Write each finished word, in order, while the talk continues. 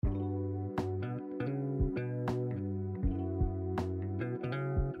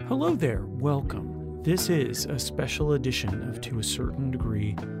Hello there, welcome. This is a special edition of To a Certain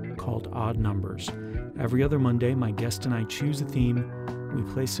Degree called Odd Numbers. Every other Monday, my guest and I choose a theme, we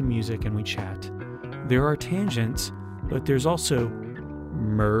play some music, and we chat. There are tangents, but there's also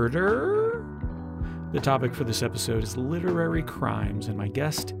murder? The topic for this episode is literary crimes, and my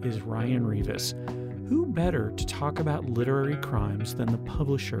guest is Ryan Rivas. Who better to talk about literary crimes than the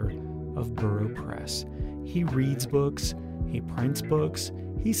publisher of Burrow Press? He reads books, he prints books,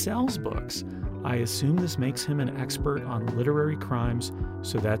 he sells books. I assume this makes him an expert on literary crimes,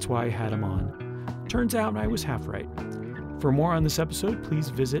 so that's why I had him on. Turns out I was half right. For more on this episode, please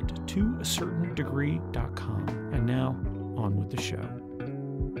visit toacertaindegree.com. And now, on with the show.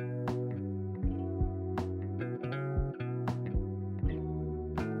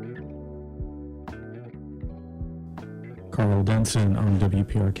 Carl Denson on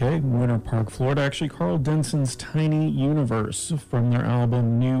WPRK, Winter Park, Florida. Actually, Carl Denson's Tiny Universe from their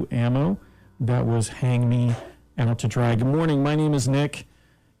album New Ammo. That was Hang Me Out to Dry. Good morning, my name is Nick.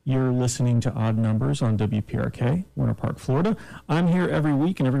 You're listening to Odd Numbers on WPRK, Winter Park, Florida. I'm here every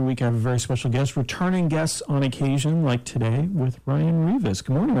week, and every week I have a very special guest, returning guests on occasion, like today, with Ryan Rivas.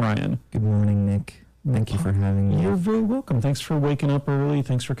 Good morning, Ryan. Good morning, Nick. Thank you for having me. You're very welcome. Thanks for waking up early.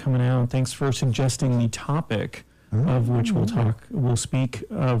 Thanks for coming out. Thanks for suggesting the topic of which we'll speak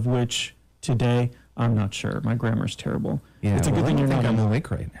of which today. I'm not sure. My grammar's terrible. Yeah, it's a good thing you're not. I'm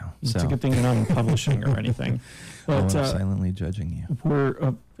awake right now. It's a good thing you're not in publishing or anything. But I'm silently judging you.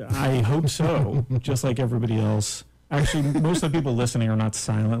 I hope so. Just like everybody else. Actually, most of the people listening are not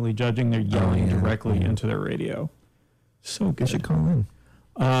silently judging. They're yelling directly into their radio. So good. You should call in.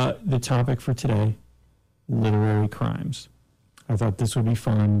 The topic for today: literary crimes. I thought this would be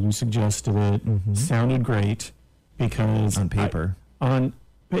fun. You suggested it. Mm-hmm. Sounded great. Because on paper,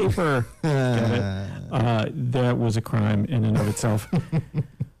 that was a crime in and of itself.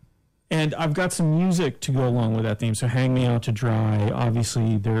 And I've got some music to go along with that theme. So Hang Me Out to Dry.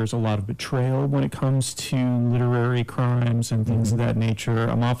 Obviously, there's a lot of betrayal when it comes to literary crimes and things of that nature.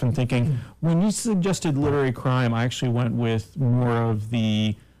 I'm often thinking, when you suggested literary crime, I actually went with more of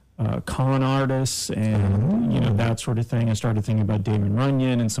the con artists and that sort of thing. I started thinking about Damon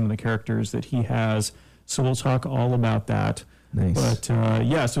Runyon and some of the characters that he has. So we'll talk all about that. Nice. But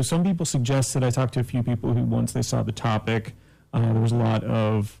so some people suggested, I talked to a few people who, once they saw the topic, there was a lot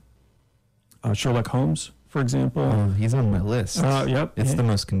of Sherlock Holmes, for example. Oh, he's on my list. Yep. It's the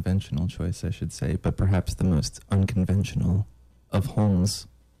most conventional choice, I should say, but perhaps the most unconventional of Holmes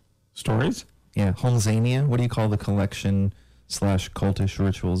stories. Yeah, Holmesania. What do you call the collection / cultish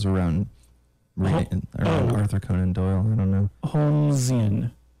rituals around Arthur Conan Doyle? I don't know.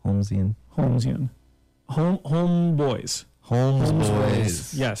 Holmesian. Home Boys. Holmes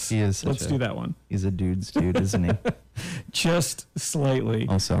Boys. Yes. He is Let's do that one. He's a dude's dude, isn't he? Just slightly.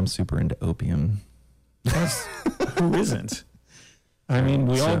 Also, I'm super into opium. Who isn't? I mean,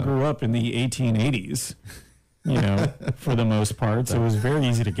 we all grew up in the 1880s, for the most part. So it was very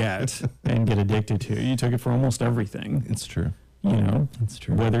easy to get and get addicted to. You took it for almost everything. It's true. It's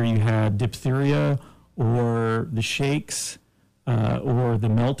true. Whether you had diphtheria or the shakes or the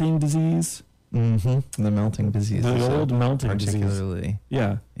melting disease. Mm-hmm. The melting disease. The old melting disease. Particularly.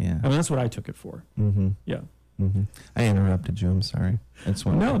 Yeah. Yeah. I mean, that's what I took it for. Mm-hmm. Yeah. Mm-hmm. I interrupted you. I'm sorry.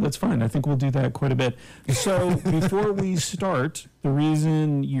 No, that's fine. I think we'll do that quite a bit. So before we start, the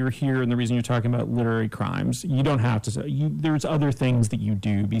reason you're here and the reason you're talking about literary crimes, you don't have to say. There's other things that you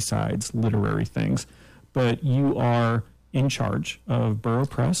do besides literary things, but you are in charge of Burrow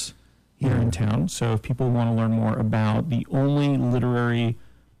Press here in town. So if people want to learn more about the only literary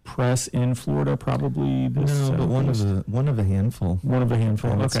press in Florida, probably this. No, but one of a handful. One of a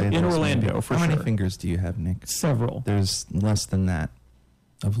handful. Okay, in Orlando, for sure. How many fingers do you have, Nick? Several. There's less than that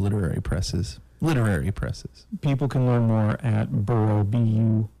of literary presses. People can learn more at Burrow,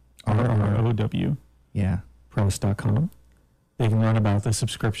 BURROW. Yeah. Press.com. They can learn about the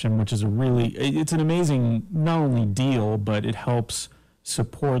subscription, which is it's an amazing, not only deal, but it helps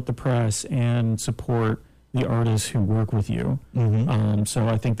support the press and support the artists who work with you. Mm-hmm. So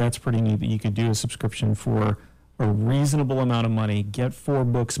I think that's pretty neat that you could do a subscription for a reasonable amount of money, get 4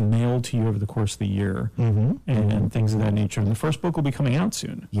 books mailed to you over the course of the year, and things of that nature. And the first book will be coming out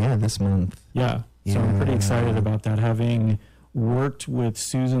soon. Yeah, this month. Yeah. So I'm pretty excited about that. Having worked with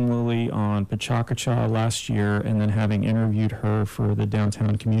Susan Lilly on Pachacacha last year and then having interviewed her for the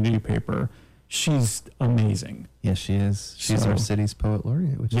Downtown Community Paper, she's amazing. Yes, she is. She's our city's poet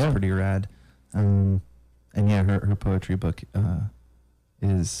laureate, which is pretty rad. And yeah, her poetry book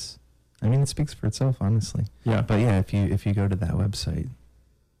is, it speaks for itself, honestly. Yeah. But yeah, if you go to that website,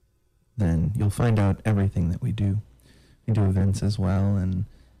 then you'll find out everything that we do. We do events as well, and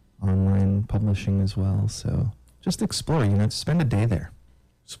online publishing as well. So just explore, spend a day there.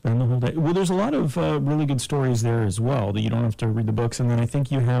 Spend the whole day. Well, there's a lot of really good stories there as well that you don't have to read the books. And then I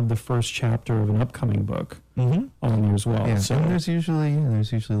think you have the first chapter of an upcoming book on there as well. Yeah, so and there's usually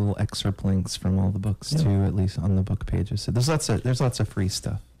little excerpt links from all the books too, at least on the book pages. So there's lots of free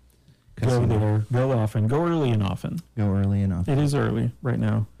stuff. Go there, go often, go early and often. Go early and often. It is early right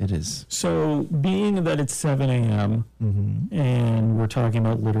now. It is. So being that it's 7 a.m. And we're talking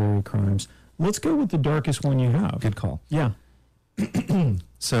about literary crimes, let's go with the darkest one you have. Good call. Yeah.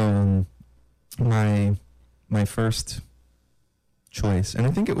 So my first choice, and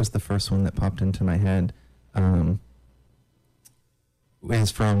I think it was the first one that popped into my head,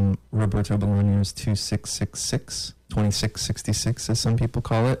 is from Roberto Bolaño's 2666 as some people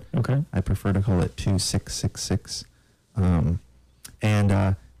call it. Okay. I prefer to call it 2666. And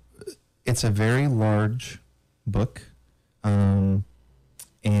it's a very large book. And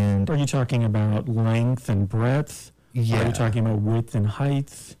are you talking about length and breadth? Yeah. Are you talking about width and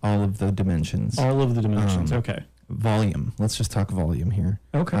height? All of the dimensions. All of the dimensions. Okay. Volume. Let's just talk volume here.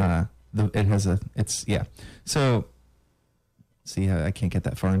 Okay. So, see, I can't get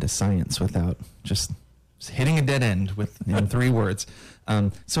that far into science without just hitting a dead end in 3 words.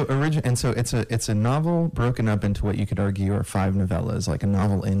 So it's a novel broken up into what you could argue are 5 novellas, like a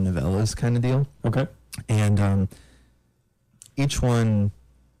novel in novellas kind of deal. Okay. And each one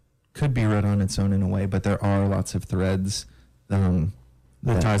could be read on its own in a way, but there are lots of threads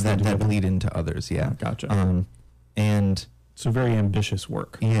that bleed into others. Yeah. Gotcha. And it's a very ambitious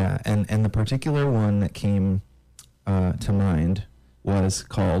work. Yeah, and the particular one that came to mind was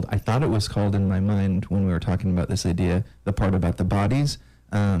called, I thought it was called in my mind when we were talking about this idea, the part about the bodies,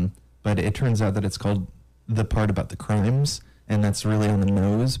 but it turns out that it's called the part about the crimes, and that's really on the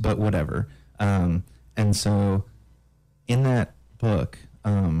nose, but whatever. And so in that book,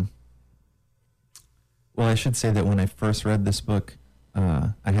 well, I should say that when I first read this book,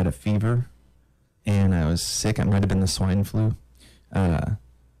 I had a fever, and I was sick. It might have been the swine flu.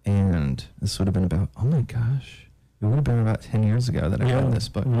 And this would have been about, oh my gosh, it would have been about 10 years ago that I read this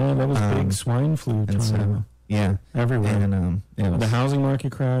book. Yeah, that was big swine flu time. So, yeah. Everywhere. And the housing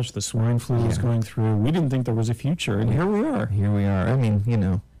market crashed, the swine flu was going through. We didn't think there was a future, and here we are. Here we are. I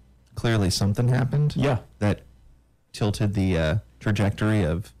mean, clearly something happened. Yeah. That tilted the trajectory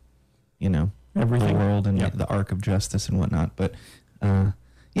of, everything. The world and the arc of justice and whatnot. But,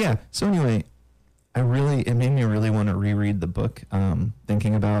 so anyway, it made me really want to reread the book,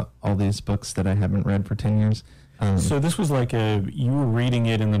 thinking about all these books that I haven't read for 10 years. So this was like you were reading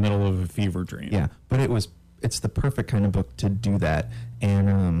it in the middle of a fever dream. Yeah, but it's the perfect kind of book to do that.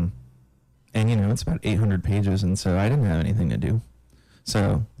 And it's about 800 pages, and so I didn't have anything to do.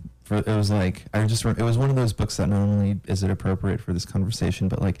 So it was like, it was one of those books that not only is it appropriate for this conversation,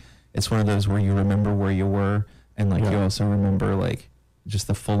 but like, it's one of those where you remember where you were, and like you also remember like just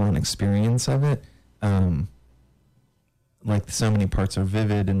the full-on experience of it. Like so many parts are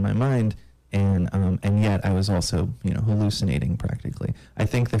vivid in my mind, and yet I was also hallucinating practically. I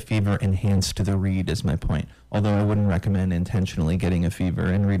think the fever enhanced the read is my point. Although I wouldn't recommend intentionally getting a fever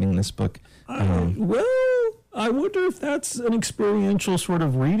and reading this book. Well, I wonder if that's an experiential sort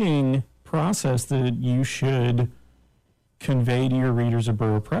of reading process that you should convey to your readers of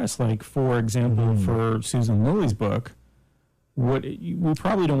Burrow Press. Like, for example, for Susan Lilly's book, we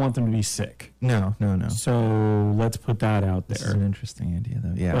probably don't want them to be sick. No. So let's put that out there. This is an interesting idea,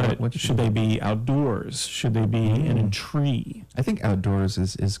 though. Yeah. But should they be outdoors? Should they be in a tree? I think outdoors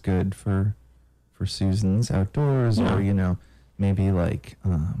is good for Susan's outdoors, or maybe like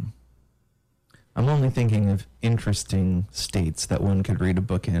I'm only thinking of interesting states that one could read a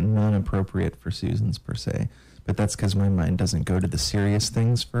book in, not appropriate for Susan's per se. But that's because my mind doesn't go to the serious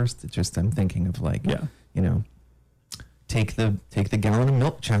things first. It's just I'm thinking of like, take the gallon of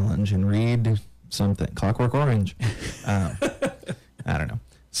milk challenge and read something, Clockwork Orange. I don't know.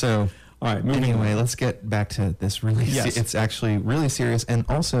 So all right. Anyway, let's get back to this. Really, it's actually really serious. And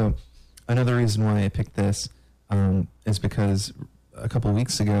also, another reason why I picked this is because a couple of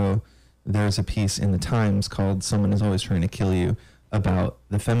weeks ago, there's a piece in the Times called "Someone is Always Trying to Kill You" about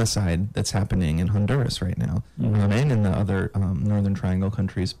the femicide that's happening in Honduras right now, and in the other Northern Triangle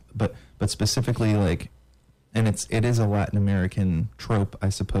countries, but specifically like, and it is a Latin American trope, I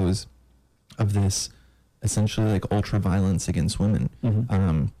suppose, of this essentially like ultra violence against women.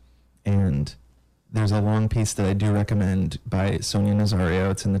 And there's a long piece that I do recommend by Sonia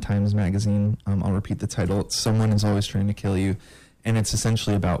Nazario. It's in the Times Magazine. I'll repeat the title. It's "Someone is Always Trying to Kill You," and it's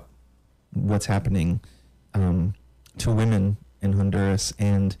essentially about what's happening to women in Honduras,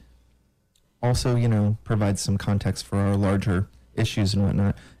 and also, provides some context for our larger issues and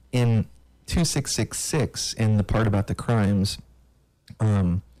whatnot. in 2666, in the part about the crimes,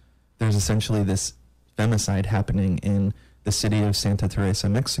 there's essentially this femicide happening in the city of Santa Teresa,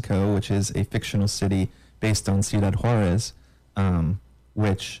 Mexico, which is a fictional city based on Ciudad Juarez,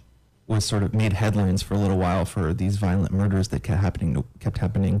 which was sort of made headlines for a little while for these violent murders that kept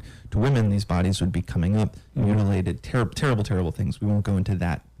happening to women. These bodies would be coming up, mutilated, terrible things. We won't go into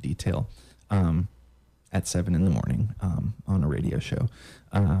that detail at 7 a.m. On a radio show.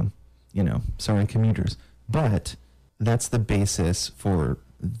 Sorry, commuters. But that's the basis for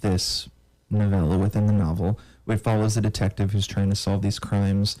this novella within the novel. It follows a detective who's trying to solve these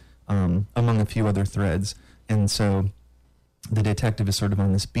crimes, among a few other threads. And so the detective is sort of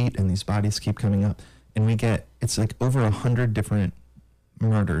on this beat, and these bodies keep coming up. And it's like over 100 different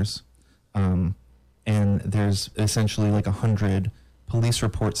murders. And there's essentially like 100 police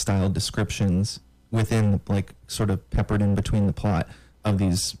report style descriptions within, like, sort of peppered in between the plot of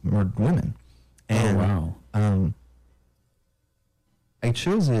these murdered women. And, wow. I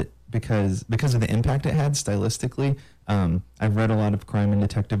chose it because of the impact it had stylistically. I've read a lot of crime and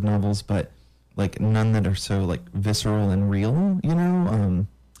detective novels, but like none that are so like visceral and real, and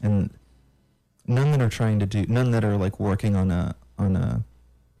none that are like working on a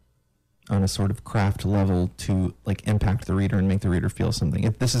sort of craft level to like impact the reader and make the reader feel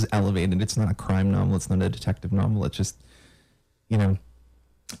something. This is elevated. It's not a crime novel. It's not a detective novel. It's just, and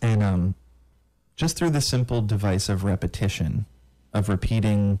just through the simple device of repetition, of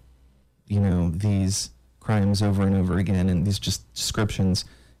repeating, these crimes over and over again, and these just descriptions,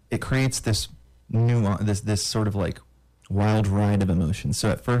 it creates this this sort of like wild ride of emotion. So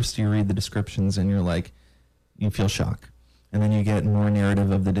at first you read the descriptions and you're like, you feel shock. And then you get more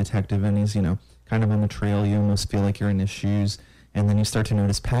narrative of the detective, and he's, kind of on the trail. You almost feel like you're in his shoes. And then you start to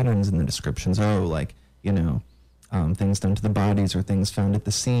notice patterns in the descriptions. Things done to the bodies or things found at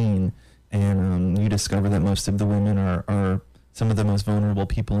the scene. And you discover that most of the women are some of the most vulnerable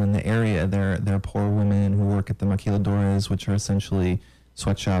people in the area. They're poor women who work at the maquiladores, which are essentially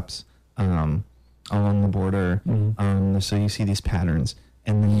sweatshops along the border. Mm-hmm. So you see these patterns,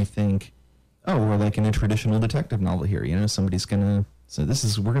 and then you think, oh, we're like in a traditional detective novel here. We're gonna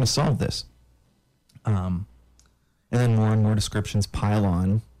solve this. And then more and more descriptions pile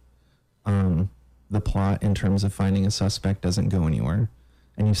on. The plot in terms of finding a suspect doesn't go anywhere.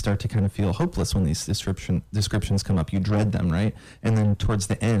 And you start to kind of feel hopeless when these descriptions come up. You dread them, right? And then towards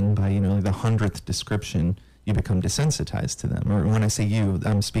the end, by the 100th description, you become desensitized to them. Or when I say you,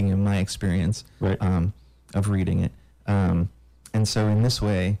 I'm speaking of my experience, right. Of reading it. And so in this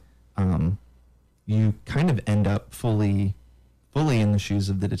way, you kind of end up fully in the shoes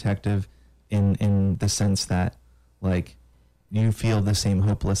of the detective, in the sense that, like, you feel the same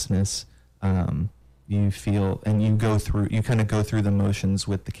hopelessness. You feel, and you kind of go through the motions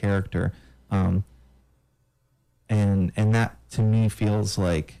with the character. And that to me feels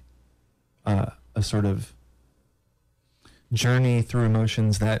like a sort of journey through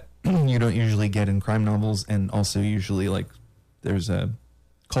emotions that you don't usually get in crime novels, and also usually like there's a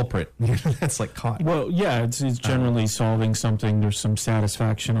culprit that's like caught. Well, yeah, it's generally solving something. There's some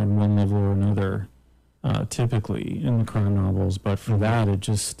satisfaction on one level or another, typically in the crime novels, but for that it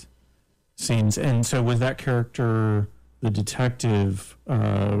just seems. And so was that character, the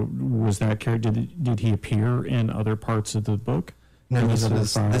did he appear in other parts of the book? No, this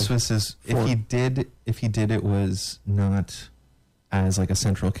was his. If he did, it was not as like a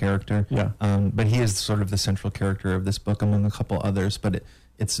central character. Yeah. But he is sort of the central character of this book among a couple others. But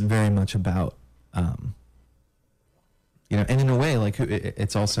it's very much about, and in a way, like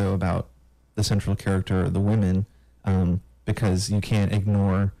it's also about the central character, the women, because you can't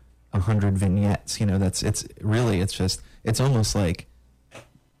ignore 100 vignettes. It's almost like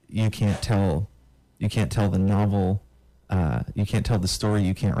you can't tell the novel. You can't tell the story,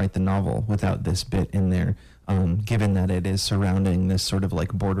 you can't write the novel without this bit in there, given that it is surrounding this sort of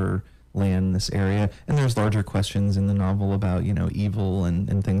like borderland, this area. And there's larger questions in the novel about, evil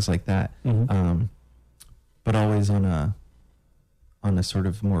and things like that. Mm-hmm. But always on a sort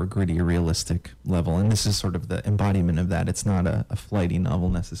of more gritty, realistic level. And this is sort of the embodiment of that. It's not a flighty novel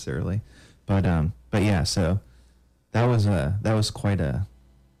necessarily. But yeah, so that was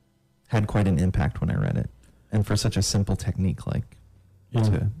had quite an impact when I read it. And for such a simple technique,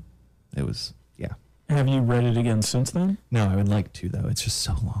 it was. Have you read it again since then? No, I would like to, though. It's just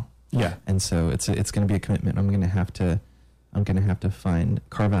so long. Yeah. And so it's going to be a commitment. I'm going to have to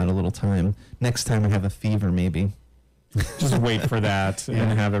carve out a little time. Next time I have a fever, maybe. Just wait for that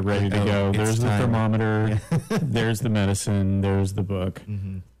and have it ready to go. There's the thermometer. Yeah. There's the medicine. There's the book.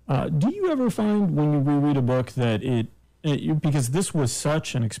 Mm-hmm. Do you ever find when you reread a book that because this was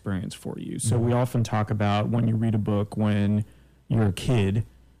such an experience for you. So we often talk about when you read a book when you're a kid,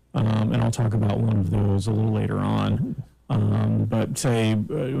 and I'll talk about one of those a little later on. But say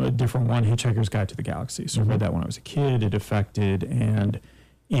a different one, Hitchhiker's Guide to the Galaxy. So I read that when I was a kid. It affected and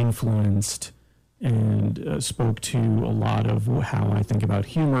influenced and spoke to a lot of how I think about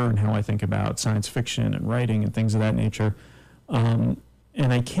humor and how I think about science fiction and writing and things of that nature. And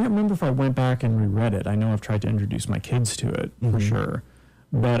I can't remember if I went back and reread it. I know I've tried to introduce my kids to it for sure.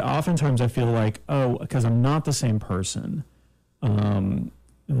 But oftentimes I feel like, because I'm not the same person,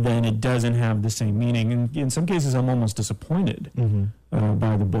 then it doesn't have the same meaning. And in some cases, I'm almost disappointed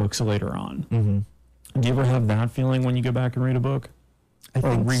by the books later on. Do you ever have that feeling when you go back and read a book?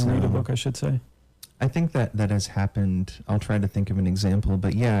 Or reread a book, I should say? I think that has happened. I'll try to think of an example.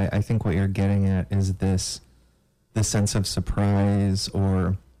 But yeah, I think what you're getting at is this sense of surprise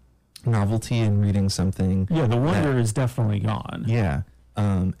or novelty in reading something. Yeah, the wonder is definitely gone. Yeah.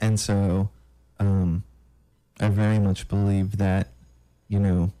 And so I very much believe that,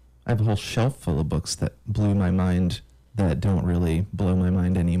 I have a whole shelf full of books that blew my mind that don't really blow my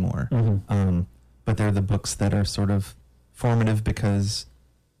mind anymore. But they're the books that are sort of formative because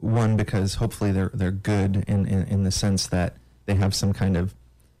hopefully they're good in the sense that they have some kind of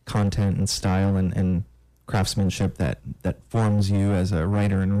content and style and craftsmanship that forms you as a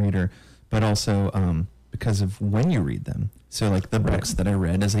writer and reader, but also because of when you read them. So like the books that I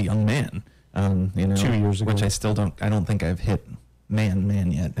read as a young man, 2 years ago, which I don't think I've hit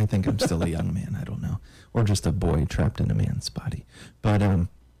man yet. I think I'm still a young man. I don't know, or just a boy trapped in a man's body. But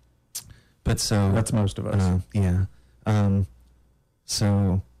so that's most of us. Yeah.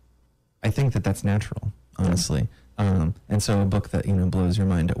 So I think that's natural, honestly. And so a book that blows your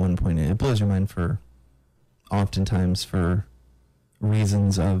mind at one point, it blows your mind oftentimes for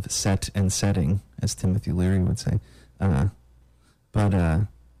reasons of set and setting, as Timothy Leary would say. But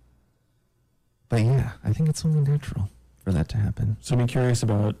yeah, I think it's only natural for that to happen. So I'm curious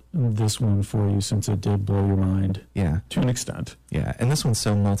about this one for you, since it did blow your mind. Yeah. To an extent. Yeah. And this one's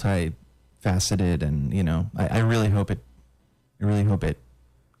so multifaceted, and I really hope it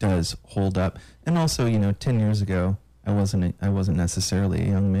does hold up. And also, 10 years ago, I wasn't necessarily a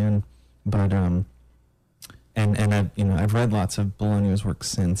young man, but and I've read lots of Bologna's work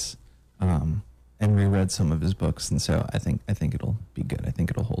since, and reread some of his books, and so I think it'll be good. I think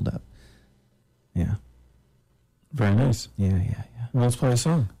it'll hold up. Yeah. Very nice. Yeah. Well, let's play a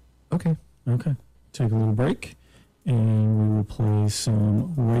song. Okay. Take a little break, and we will play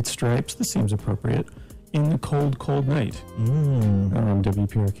some White Stripes. This seems appropriate. In the Cold, Cold Night. On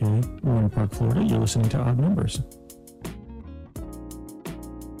WPRK, Winter Park, Florida. You're listening to Odd Numbers.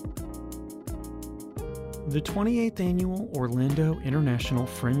 The 28th Annual Orlando International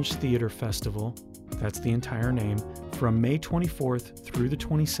Fringe Theater Festival, that's the entire name, from May 24th through the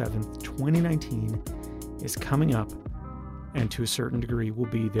 27th, 2019, is coming up, and to a certain degree will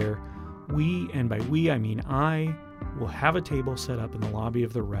be there. We, and by we I mean I, will have a table set up in the lobby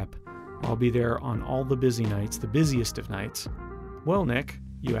of the Rep. I'll be there on all the busy nights, the busiest of nights. Well, Nick,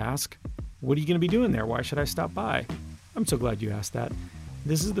 you ask, what are you going to be doing there? Why should I stop by? I'm so glad you asked that.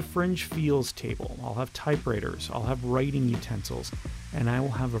 This is the Fringe Feels table. I'll have typewriters, I'll have writing utensils, and I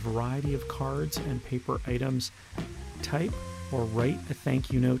will have a variety of cards and paper items. Type or write a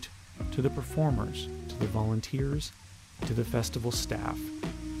thank you note to the performers, to the volunteers, to the festival staff.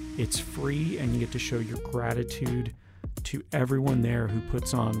 It's free, and you get to show your gratitude to everyone there who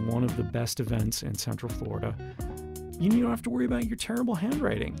puts on one of the best events in Central Florida. You don't have to worry about your terrible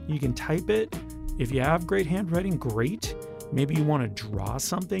handwriting. You can type it. If you have great handwriting, great. Maybe you want to draw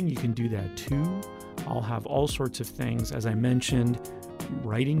something, you can do that too. I'll have all sorts of things, as I mentioned,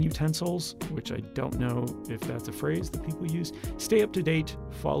 writing utensils, which I don't know if that's a phrase that people use. Stay up to date.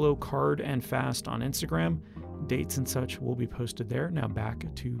 Follow Card and Fast on Instagram. Dates and such will be posted there. Now back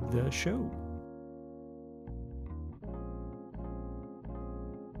to the show.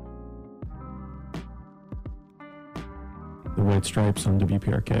 The White Stripes on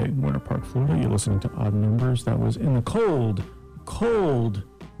WPRK, Winter Park, Florida. You're listening to Odd Numbers. That was In the Cold, Cold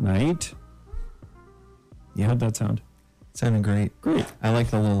Night. Yeah, how'd that sound? It sounded great. Great. I like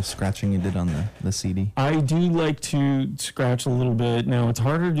the little scratching you did on the CD. I do like to scratch a little bit. Now, it's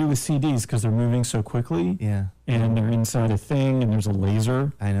harder to do with CDs because they're moving so quickly. Yeah. And they're inside a thing, and there's a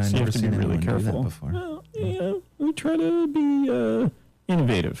laser. I know, so you have to be really careful. Do that before. Well, yeah, we try to be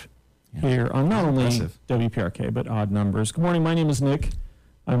innovative here on not only WPRK, but Odd Numbers. Good morning, my name is Nick.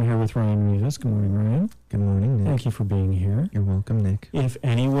 I'm here with Ryan Rivas. Good morning, Ryan. Good morning, Nick. Thank you for being here. You're welcome, Nick. If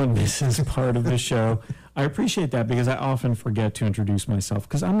anyone misses part of the show, I appreciate that because I often forget to introduce myself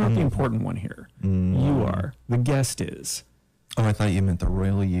because I'm not the important one here. You are. The guest is. Oh, I thought you meant the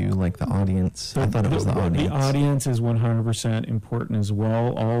royal you, like the audience. I thought it was the audience. The audience is 100% important as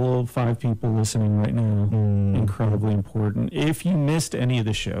well. All 5 people listening right now, incredibly important. If you missed any of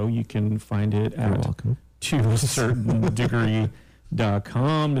the show, you can find it at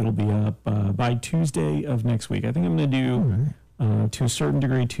toacertaindegree.com. It'll be up by Tuesday of next week. I think I'm going to do To a Certain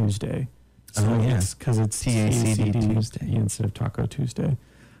Degree Tuesday. So yes, because it's TACD Tuesday instead of Taco Tuesday.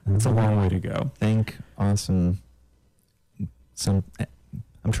 It's a long way to go. Awesome. I'm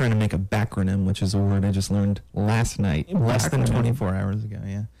trying to make a backronym, which is a word I just learned last night, less than 24 hours ago.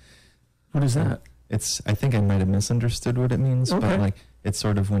 Yeah. What is that? I think I might have misunderstood what it means, but like it's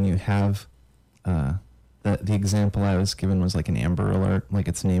sort of when you have the example I was given was like an Amber Alert, like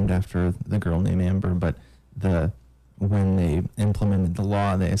it's named after the girl named Amber, but when they implemented the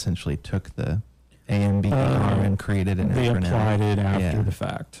law, they essentially took the AMBER and created an acronym. They applied it after the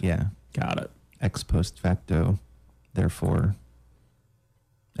fact. Yeah. Got it. Ex post facto, therefore,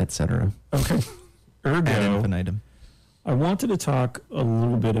 etc. Okay. Ergo, ad infinitum. I wanted to talk a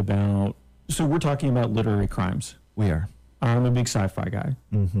little bit about, so we're talking about literary crimes. We are. I'm a big sci-fi guy.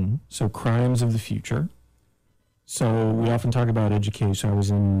 Mm-hmm. So crimes of the future. So we often talk about education. I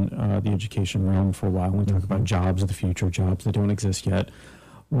was in the education realm for a while. We talk about jobs of the future, jobs that don't exist yet.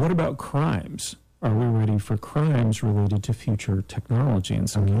 What about crimes? Are we ready for crimes related to future technology in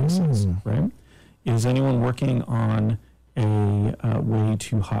some cases, right? Is anyone working on a way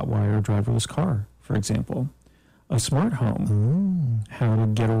to hotwire a driverless car, for example? A smart home, how to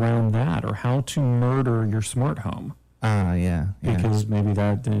get around that, or how to murder your smart home. Yeah. Because maybe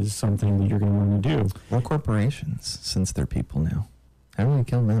that is something that you're going to want to do. Or corporations, since they're people now. How do we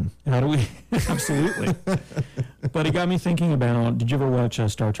kill them? How do we? Absolutely. But it got me thinking about, did you ever watch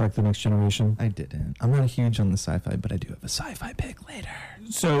Star Trek The Next Generation? I didn't. I'm not huge on the sci-fi, but I do have a sci-fi pick later.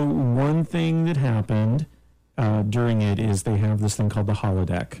 So one thing that happened during it is they have this thing called the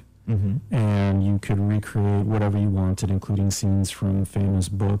holodeck. Mm-hmm. And you could recreate whatever you wanted, including scenes from famous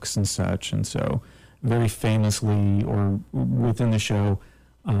books and such. And so very famously, or within the show,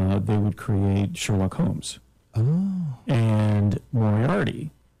 they would create Sherlock Holmes and Moriarty.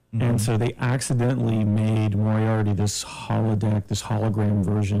 Mm-hmm. And so they accidentally made Moriarty, this holodeck, this hologram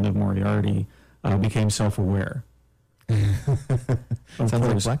version of Moriarty, became self-aware. Sounds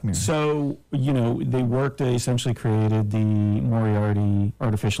like Black Mirror. So, they essentially created the Moriarty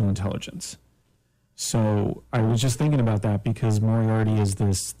artificial intelligence. So I was just thinking about that because Moriarty is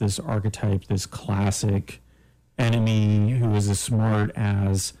this archetype, this classic enemy who is as smart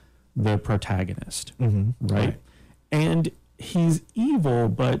as the protagonist, right? And he's evil,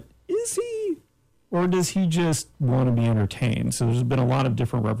 but is he? Or does he just want to be entertained? So there's been a lot of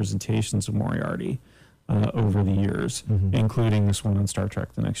different representations of Moriarty over the years, including this one on Star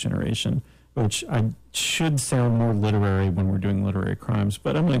Trek The Next Generation, which I should sound more literary when we're doing literary crimes,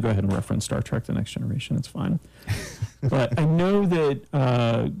 but I'm going to go ahead and reference Star Trek The Next Generation. It's fine. But I know that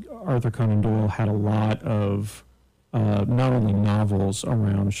Arthur Conan Doyle had a lot of not only novels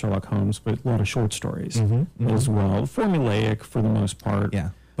around Sherlock Holmes, but a lot of short stories as well. Formulaic for the most part. Yeah,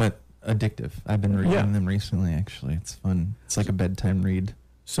 but addictive. I've been reading them recently, actually. It's fun. It's like a bedtime read.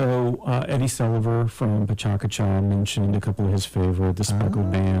 So Eddie Sullivan from Pachakacha mentioned a couple of his favorite, The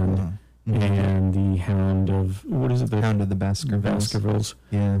Speckled Band and The Hound of, what is it? The Hound of the Baskervilles.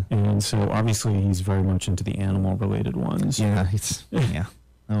 Yeah. And so obviously he's very much into the animal-related ones. Yeah,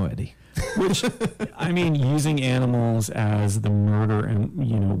 Oh, Eddie. Which, I mean, using animals as the murder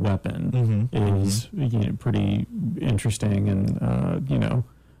and weapon is pretty interesting, and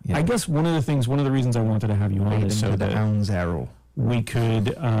I guess one of the reasons I wanted to have you on is so that hound's arrow. We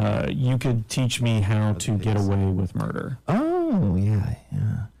could, you could teach me how to get away with murder. Oh, yeah.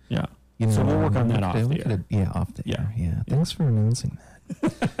 So we'll work on that off the air. Off the air. Yeah. Thanks for announcing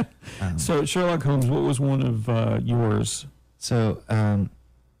that. So Sherlock Holmes, what was one of yours? So,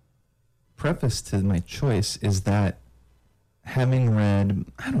 preface to my choice is that having read,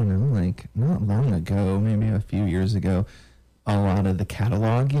 I don't know, like not long ago, maybe a few years ago, a lot of the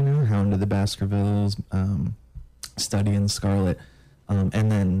catalog, Hound of the Baskervilles, Study in Scarlet,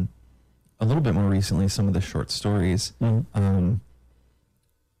 and then a little bit more recently, some of the short stories.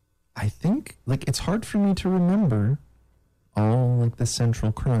 I think, it's hard for me to remember all, the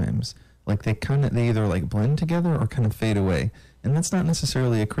central crimes. They either, blend together or kind of fade away. And that's not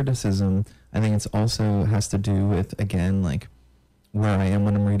necessarily a criticism. I think it's also has to do with, again, where I am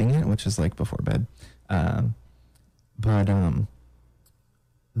when I'm reading it, which is, before bed.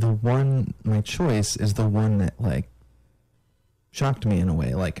 my choice is the one that like shocked me in a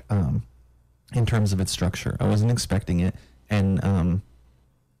way, like in terms of its structure. I wasn't expecting it, and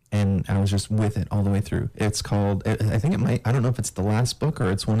I was just with it all the way through. It's called, I think it might, I don't know if it's the last book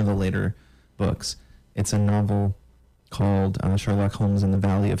or it's one of the later books. It's a novel called Sherlock Holmes in the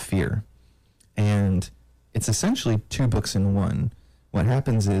Valley of Fear, and it's essentially 2 books in one. What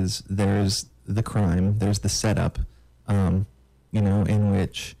happens is there's the crime, there's the setup, in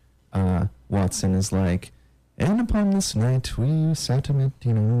which Watson is like, and upon this night we sat amid,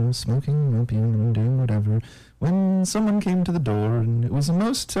 smoking opium and doing whatever, when someone came to the door and it was a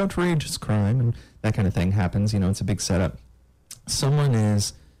most outrageous crime, and that kind of thing happens. It's a big setup. Someone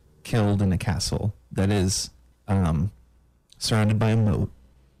is killed in a castle that is surrounded by a moat,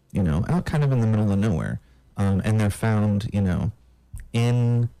 out kind of in the middle of nowhere. And they're found,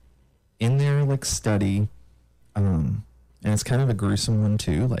 in their like study, and it's kind of a gruesome one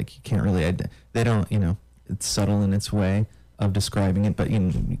too. Like you can't really, they don't, it's subtle in its way of describing it, but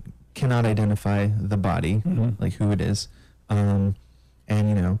you cannot identify the body, like who it is. And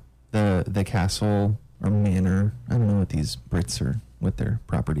the castle or manor, I don't know what these Brits are, what their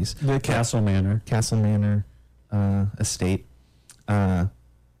properties. The Castle Manor estate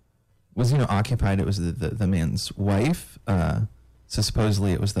was occupied. It was the man's wife, so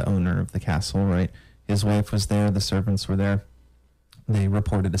supposedly it was the owner of the castle, right? His wife was there, the servants were there, they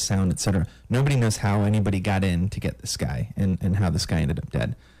reported a sound, etc. Nobody knows how anybody got in to get this guy, and how this guy ended up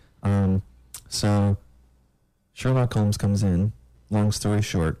dead. So Sherlock Holmes comes in, long story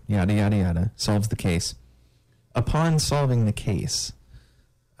short, yada yada yada, solves the case. Upon solving the case,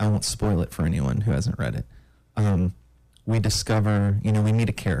 I won't spoil it for anyone who hasn't read it, we discover, we meet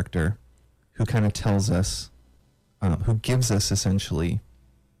a character who kind of tells us, who gives us essentially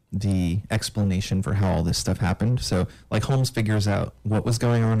the explanation for how all this stuff happened. So like Holmes figures out what was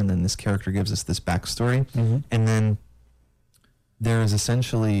going on, and then this character gives us this backstory. And then there is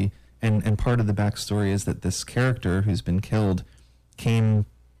essentially, and part of the backstory is that this character who's been killed came,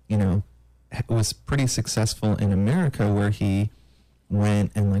 was pretty successful in America, where he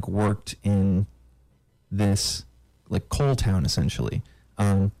went and like worked in this like coal town, essentially.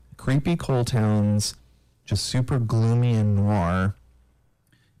 Creepy coal towns, just super gloomy and noir,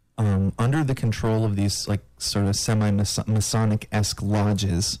 under the control of these like sort of semi-Masonic-esque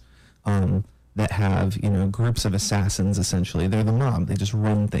lodges that have, groups of assassins, essentially. They're the mob. They just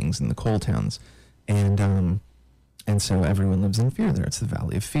run things in the coal towns. And so everyone lives in fear there. It's the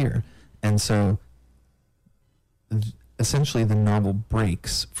Valley of Fear. And so essentially the novel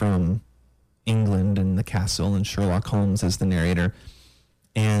breaks from England and the castle and Sherlock Holmes as the narrator,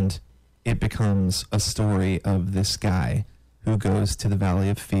 and it becomes a story of this guy who goes to the Valley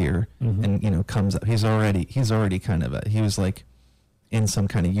of Fear and comes up. He's already kind of he was like in some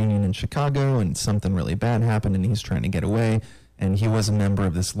kind of union in Chicago, and something really bad happened, and he's trying to get away, and he was a member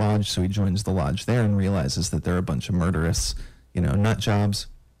of this lodge, so he joins the lodge there and realizes that there are a bunch of murderous nut jobs,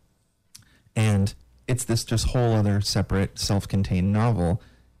 and it's this just whole other separate self-contained novel.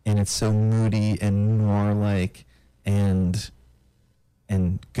 And it's so moody and noir-like and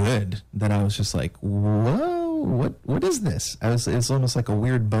good that I was just like, whoa, what is this? It's almost like a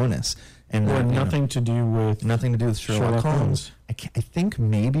weird bonus. And nothing to do with Sherlock Holmes. I think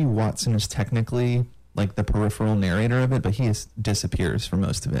maybe Watson is technically like the peripheral narrator of it, but he disappears for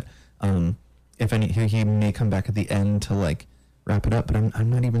most of it. If any, he may come back at the end to like wrap it up, but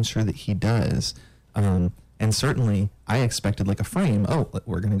I'm not even sure that he does. And certainly, I expected like a frame. Oh,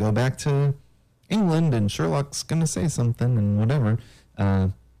 we're going to go back to England, and Sherlock's going to say something, and whatever.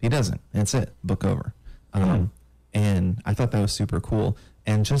 He doesn't. That's it. Book over. And I thought that was super cool.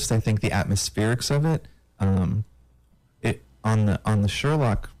 And just, I think the atmospherics of it, it on the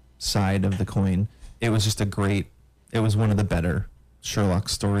Sherlock side of the coin, it was just it was one of the better Sherlock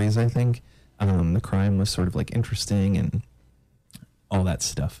stories, I think. The crime was sort of like interesting and all that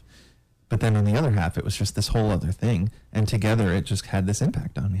stuff. But then on the other half, it was just this whole other thing. And together, it just had this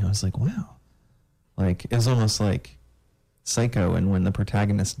impact on me. I was like, wow. Like, it was almost like Psycho, and when the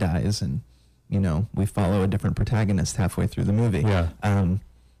protagonist dies and, we follow a different protagonist halfway through the movie. Yeah.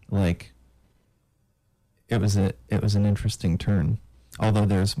 It was an interesting turn. Although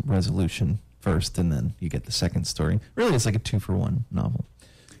there's resolution first, and then you get the second story. Really, it's like a 2-for-1 novel.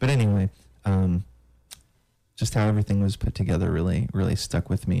 But anyway, just how everything was put together really, really stuck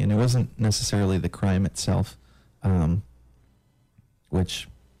with me. And it wasn't necessarily the crime itself, which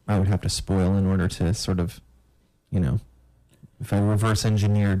I would have to spoil in order to sort of, if I reverse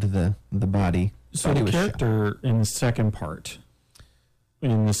engineered the body. So the character in the second part,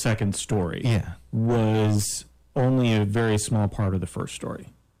 in the second story, was only a very small part of the first story.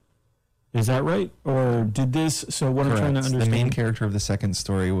 Is that right? Or did this... So what Correct. I'm trying to understand... The main character of the second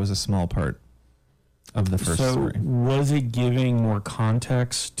story was a small part of the first story. Was it giving more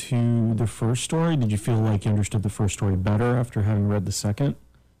context to the first story? Did you feel like you understood the first story better after having read the second?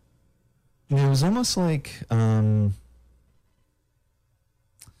 It was almost like...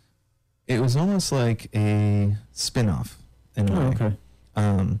 it was almost like a spin-off in a way. Okay.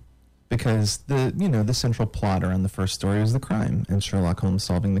 Because the central plot around the first story was the crime and Sherlock Holmes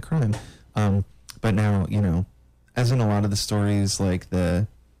solving the crime. But now, as in a lot of the stories, like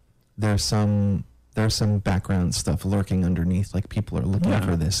there's some background stuff lurking underneath, like people are looking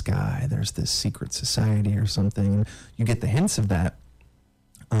for this guy. There's this secret society or something. You get the hints of that,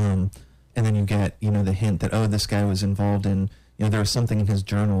 and then you get the hint that this guy was involved in there was something in his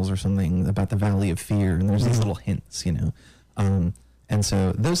journals or something about the Valley of Fear, and there's these little hints, and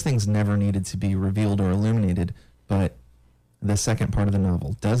so those things never needed to be revealed or illuminated, but the second part of the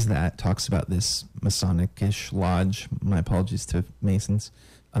novel does that, talks about this Masonic-ish lodge. My apologies to Masons.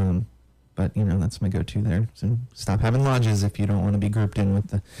 But, that's my go-to there. So stop having lodges if you don't want to be grouped in with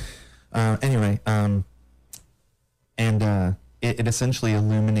the... It essentially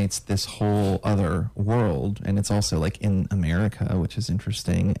illuminates this whole other world, and it's also like in America, which is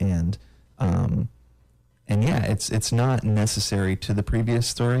interesting. And it's not necessary to the previous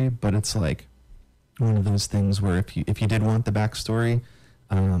story, but it's like one of those things where if you did want the backstory,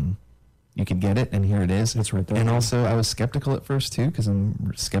 you could get it, and here it is. It's right there. And also, I was skeptical at first too, because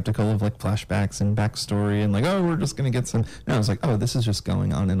I'm skeptical of like flashbacks and backstory, and like, we're just gonna get some. No, I was like, this is just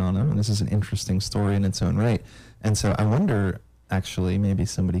going on and on, and this is an interesting story in its own right. And so I wonder, actually, maybe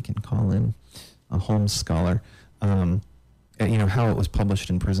somebody can call in, a Holmes scholar, how it was published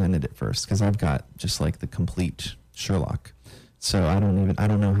and presented at first, because I've got just like the complete Sherlock, so I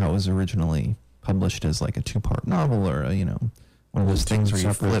don't know how it was originally published as like a 2-part novel or one of those things where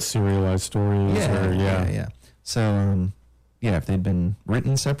you flip serialized stories. Yeah. So if they'd been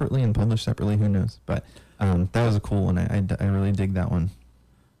written separately and published separately, who knows? But that was a cool one. I really dig that one.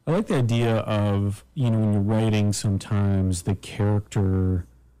 I like the idea of, when you're writing, sometimes the character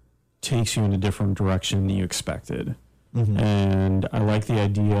takes you in a different direction than you expected. Mm-hmm. And I like the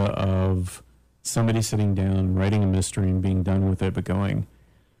idea of somebody sitting down, writing a mystery and being done with it, but going,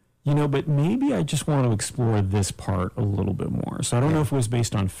 but maybe I just want to explore this part a little bit more. So I don't know if it was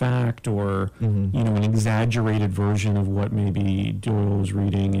based on fact or, an exaggerated version of what maybe Doyle was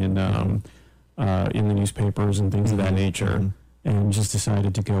reading in the newspapers and things of that nature, and just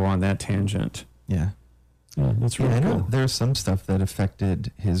decided to go on that tangent. Yeah. Yeah, that's really cool. I know there's some stuff that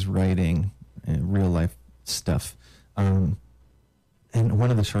affected his writing, real life stuff. And one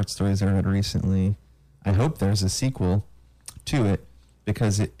of the short stories I read recently, I hope there's a sequel to it,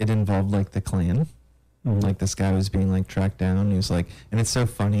 because it involved like the Klan. Like this guy was being like tracked down. He was like, and it's so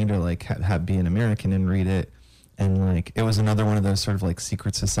funny to like be an American and read it. And like, it was another one of those sort of like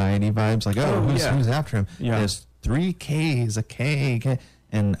secret society vibes. Like, who's after him? Yeah. There's 3 Ks, a K.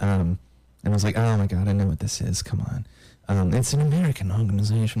 And I was like, oh my God, I know what this is. Come on. It's an American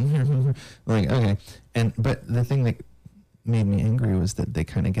organization. Like, okay. But the thing that made me angry was that they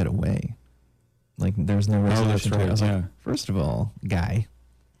kind of get away. Like, there's no resolution to it. I was like, first of all, guy,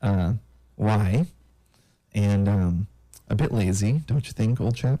 why? And a bit lazy, don't you think,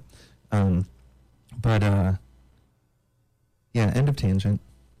 old chap? End of tangent.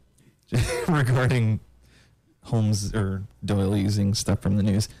 Regarding Holmes or Doyle using stuff from the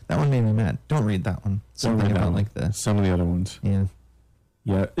news. That one made me mad. Don't read that one. Something about like this. Some of the other ones. Yeah.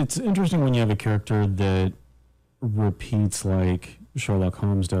 Yeah, it's interesting when you have a character that repeats like Sherlock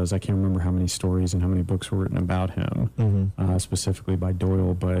Holmes does. I can't remember how many stories and how many books were written about him, specifically by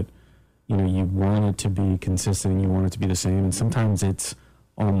Doyle, but you want it to be consistent and you want it to be the same, and sometimes it's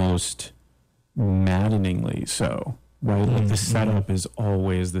almost maddeningly so, right? Like the setup is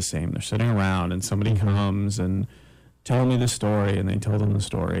always the same. They're sitting around and somebody comes and tell me the story, and they tell them the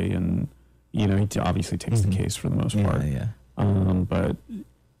story, and he obviously takes the case for the most part.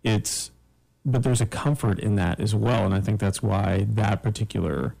 But there's a comfort in that as well, and I think that's why that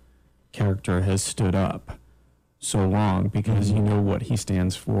particular character has stood up so long, because you know what he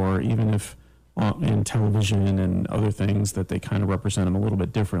stands for, even if in television and other things that they kind of represent him a little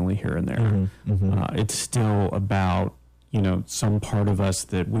bit differently here and there. It's still about, some part of us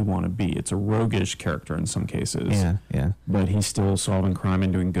that we want to be. It's a roguish character in some cases. Yeah. But he's still solving crime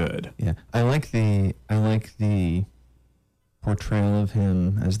and doing good. Yeah. I like the portrayal of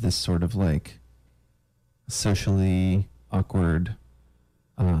him as this sort of like socially awkward,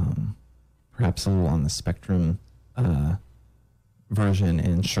 perhaps a little on the spectrum version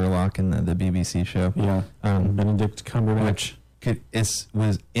in Sherlock and the BBC show. Yeah. Benedict Cumberbatch.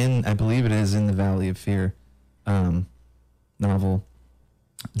 was in, I believe it is in the Valley of Fear novel,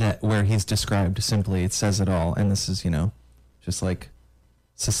 that where he's described simply, it says it all, and this is, just like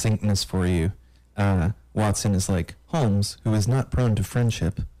succinctness for you. Watson is like, Holmes, who is not prone to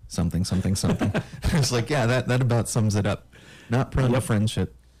friendship, something, something, something. It's like, yeah, that about sums it up. Not prone to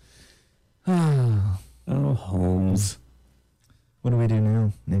friendship. Oh, Holmes. What do we do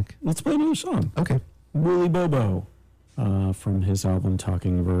now, Nick? Let's play another song. Okay. Willie Bobo, from his album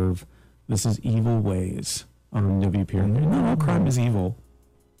Talking Verve. This is Evil Ways on WPRK. Not all crime is evil.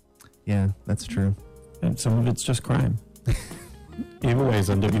 Yeah, that's true. And some of it's just crime. Evil Ways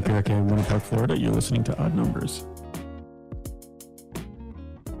on WPRK, Winter Park, Florida. You're listening to Odd Numbers.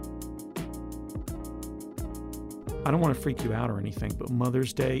 I don't want to freak you out or anything, but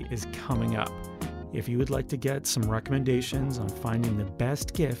Mother's Day is coming up. If you would like to get some recommendations on finding the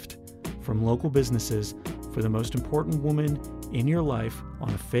best gift from local businesses for the most important woman in your life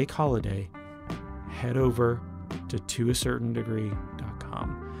on a fake holiday, head over to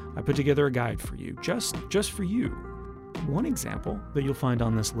toacertaindegree.com. I put together a guide for you, just for you. One example that you'll find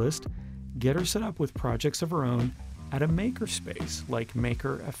on this list, get her set up with projects of her own at a makerspace like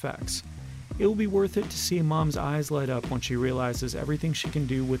Maker FX. It will be worth it to see a mom's eyes light up when she realizes everything she can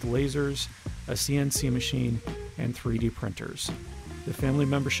do with lasers, a CNC machine, and 3D printers. The family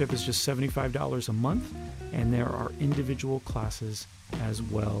membership is just $75 a month, and there are individual classes as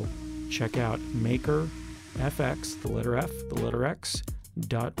well. Check out MakerFX, the letter F, the letter X,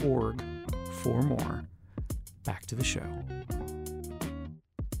 .org for more. Back to the show.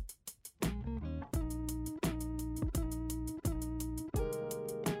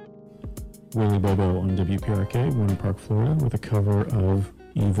 Willie Bobo on WPRK, Winter Park, Florida, with a cover of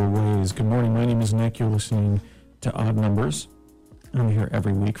Evil Ways. Good morning, my name is Nick. You're listening to Odd Numbers. I'm here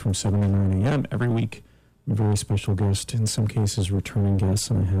every week from 7 to 9 a.m. Every week, a very special guest, in some cases returning guests,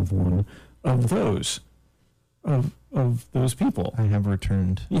 and I have one of those. Of those people. I have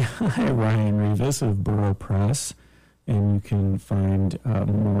returned. Yeah, hi, Ryan Rivas of Burrow Press, and you can find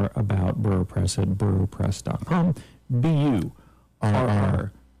more about Burrow Press at burrowpress.com. BURROW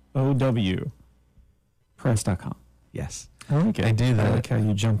press.com. Yes. I like it. I do that. I like how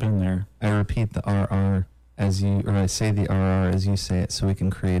you jump in there. I repeat the RR as you, or I say the RR as you say it, so we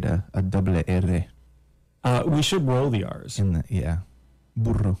can create a double R. We should roll the R's. Yeah.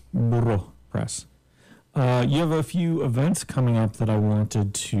 Burro Press. You have a few events coming up that I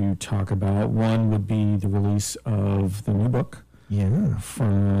wanted to talk about. One would be the release of the new book. Yeah.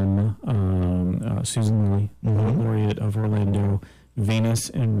 From Susan Lilly, laureate of Orlando, Venus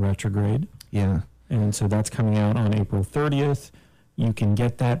in Retrograde. Yeah. And so that's coming out on April 30th. You can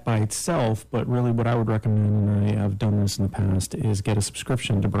get that by itself, but really what I would recommend, and I have done this in the past, is get a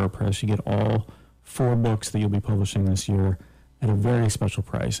subscription to Burrow Press. You get all 4 books that you'll be publishing this year at a very special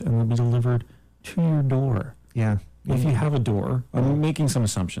price, and they'll be delivered to your door. Yeah. If you have a door, I'm making some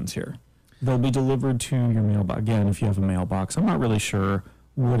assumptions here. They'll be delivered to your mailbox. Again, if you have a mailbox, I'm not really sure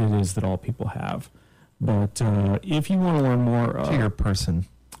what it is that all people have. But if you want to learn more... to your person.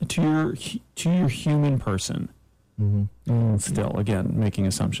 To your human person. Still, again, making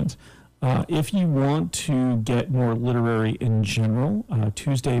assumptions. If you want to get more literary in general,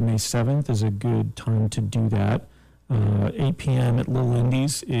 Tuesday, May 7th is a good time to do that. 8 p.m. at Little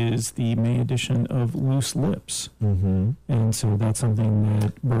Indies is the May edition of Loose Lips. And so that's something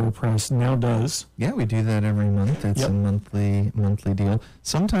that Burrow Press now does. Yeah, we do that every month. It's a monthly deal.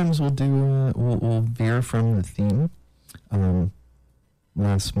 Sometimes we'll do we'll veer from the theme.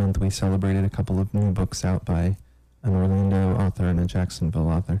 Last month we celebrated a couple of new books out by an Orlando author and a Jacksonville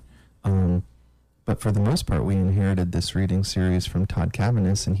author. But for the most part, we inherited this reading series from Todd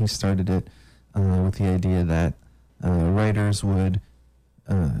Cavanis, and he started it with the idea that writers would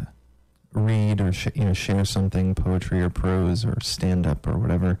read or share something, poetry or prose or stand-up or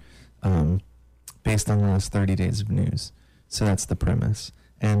whatever, based on the last 30 days of news. So that's the premise.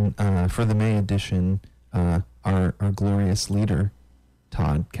 And for the May edition, our glorious leader,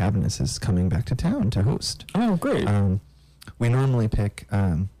 Todd Cavanis, is coming back to town to host. Oh, great. We normally pick,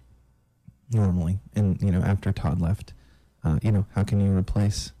 and after Todd left, how can you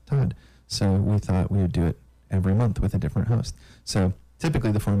replace Todd? So we thought we would do it every month with a different host. So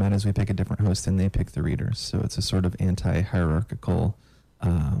typically the format is we pick a different host and they pick the readers. So it's a sort of anti-hierarchical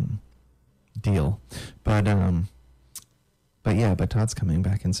deal. But Todd's coming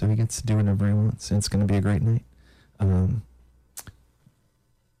back, and so he gets to do whatever he wants. And it's going to be a great night.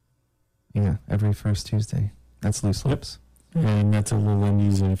 Every first Tuesday. That's Loose Lips. And that's at Little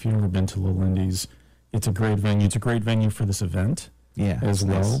Indies. And if you've never been to Little Indies, it's a great venue. It's a great venue for this event as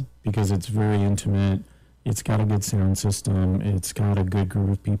well, because it's very intimate. It's got a good sound system. It's got a good group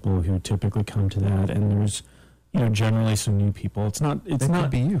of people who typically come to that, and there's, generally some new people. It's not. Could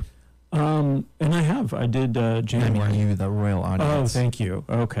be you. And I did January. I mean, you, the royal audience. Oh, thank you.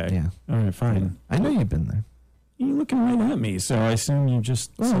 Okay. Yeah. All right, fine. I know you've been there. You're looking right at me, so I assume you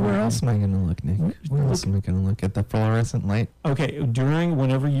just. Well, where else am I going to look, Nick? Where else am I going to look? At the fluorescent light? Okay,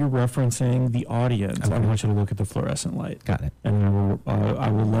 whenever you're referencing the audience, I want you to look at the fluorescent light. Got it. And I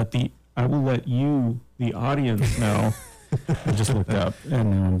will let you, the audience, know. I just looked up,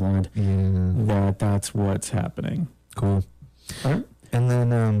 and now I'm blind. Yeah. That's what's happening. Cool. All right. And then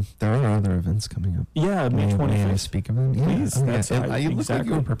there are other events coming up. Yeah, May 25th. May I speak of them? Yeah. Please. You look like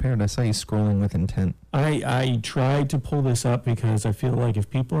you were prepared. I saw you scrolling with intent. I tried to pull this up because I feel like if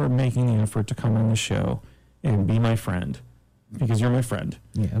people are making the effort to come on the show and be my friend, because you're my friend,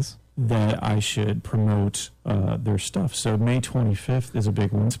 yes, that I should promote their stuff. So May 25th is a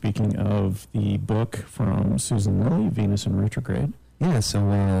big one. Speaking of the book from Susan Lilly, Venus in Retrograde. Yeah, so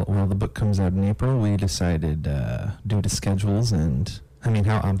while the book comes out in April, we decided, due to schedules and, I mean,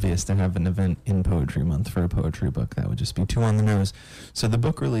 how obvious to have an event in Poetry Month for a poetry book. That would just be too on the nose. So the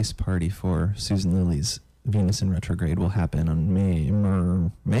book release party for Susan Lilly's Venus in Retrograde will happen on May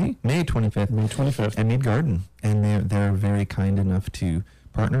 25th. May 25th. At Mead Garden. And they're very kind enough to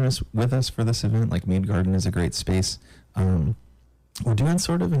partner with us for this event. Like, Mead Garden is a great space. We're doing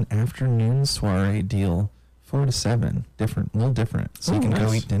sort of an afternoon soiree deal, 4 to 7, a little different. So you can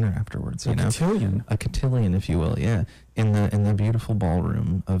go eat dinner afterwards. A cotillion. A cotillion, if you will, yeah. In the beautiful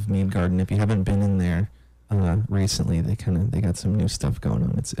ballroom of Mead Garden. If you haven't been in there recently, they got some new stuff going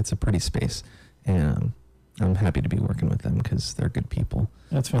on. It's a pretty space, and I'm happy to be working with them because they're good people.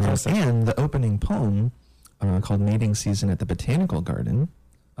 That's fantastic. And the opening poem, called Mating Season at the Botanical Garden,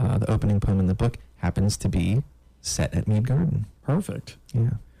 the opening poem in the book happens to be set at Mead Garden. Perfect.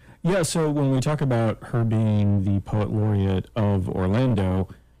 Yeah. Yeah, so when we talk about her being the poet laureate of Orlando,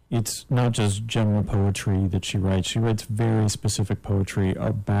 it's not just general poetry that she writes. She writes very specific poetry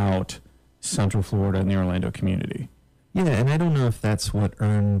about Central Florida and the Orlando community. Yeah, and I don't know if that's what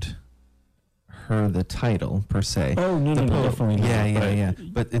earned her the title, per se. Oh, no, definitely not. Yeah.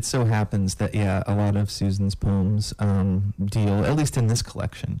 But it so happens that, a lot of Susan's poems deal, at least in this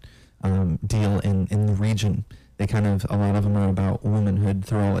collection, deal in the region. They a lot of them are about womanhood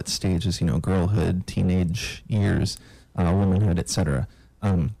through all its stages, girlhood, teenage years, womanhood, etc.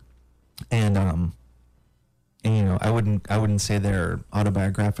 And I wouldn't say they're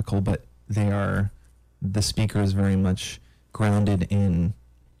autobiographical, but the speaker is very much grounded in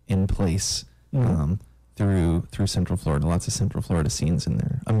place, through Central Florida, lots of Central Florida scenes in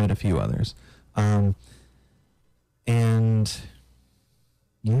there, amid a few others.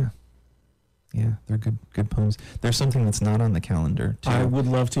 Yeah, they're good poems. There's something that's not on the calendar, too. I would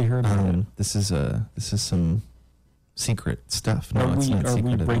love to hear about it. This is some secret stuff. No, it's not secret at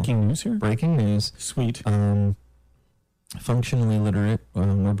all. Are we breaking news here? Breaking news. Sweet. Functionally Literate.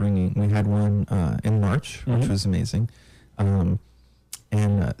 We had one in March, which was amazing.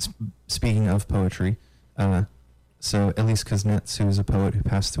 Speaking of poetry, so Elise Kuznets, who is a poet who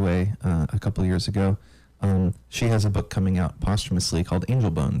passed away a couple years ago, she has a book coming out posthumously called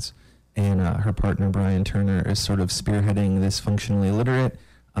Angel Bones. And her partner, Brian Turner, is sort of spearheading this Functionally Literate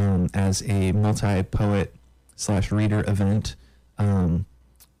as a multi-poet/reader event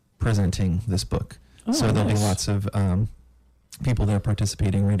presenting this book. Oh, so there'll be lots of people there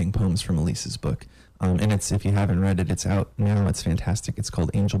participating, reading poems from Elise's book. And if you haven't read it, it's out now. It's fantastic. It's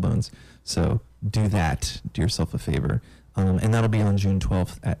called Angel Bones. So do that. Do yourself a favor. And that'll be on June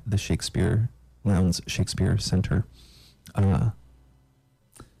 12th at the Shakespeare Lounge Shakespeare Center.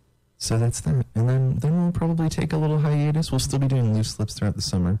 So that's that. And then we'll probably take a little hiatus. We'll still be doing loose lips throughout the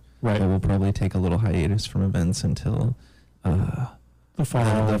summer. Right. But we'll probably take a little hiatus from events until the fall.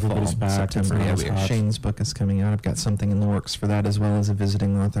 Everybody's back. September. Yeah, Shane's book is coming out. I've got something in the works for that, as well as a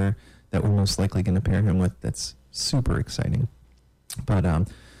visiting author that we're most likely going to pair him with. That's super exciting. But and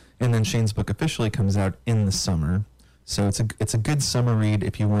then Shane's book officially comes out in the summer. So it's a good summer read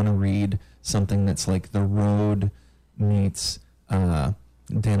if you want to read something that's like The Road meets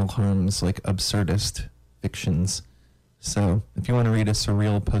Daniel Harm's like absurdist fictions. So if you want to read a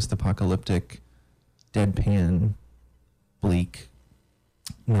surreal post-apocalyptic, deadpan, bleak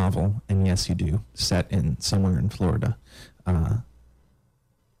novel, and yes you do, set in somewhere in Florida,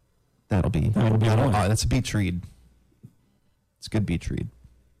 that's a beach read. It's a good beach read.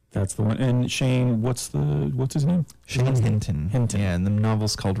 That's the one. And Shane, what's his name? Shane Hinton. Yeah, and the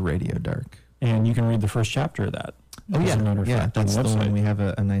novel's called Radio Dark. And you can read the first chapter of that. Oh, yeah, that's the one. We have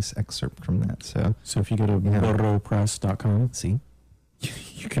a nice excerpt from that. So if you go to burrowpress.com, see,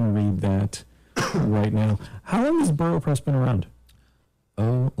 you can read that right now. How long has Borough Press been around?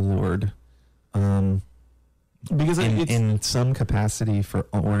 Oh, Lord. Because in some capacity,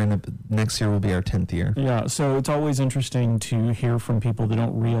 next year will be our 10th year. Yeah, so it's always interesting to hear from people that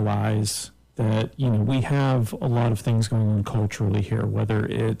don't realize that, we have a lot of things going on culturally here, whether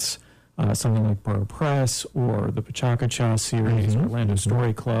it's something like Borough Press or the Pachacacha series, Orlando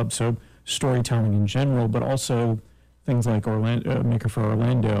Story Club, so storytelling in general, but also things like Maker for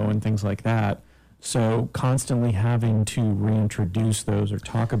Orlando and things like that. So constantly having to reintroduce those or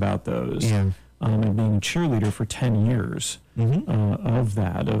talk about those. Yeah. And being a cheerleader for 10 years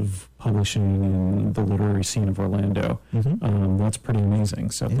of publishing in the literary scene of Orlando. That's pretty amazing.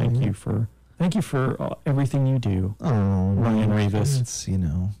 So thank you for everything you do, Ryan Rivas.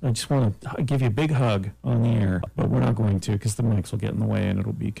 I just want to give you a big hug on the air, but we're not going to because the mics will get in the way and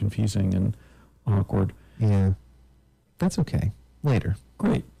it'll be confusing and awkward. Yeah, that's okay. Later.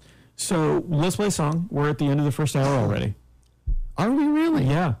 Great. So let's play a song. We're at the end of the first hour already. Are we really?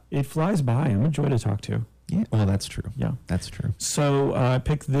 Yeah, it flies by. I'm a joy to talk to. Yeah, well, that's true. Yeah, that's true. So I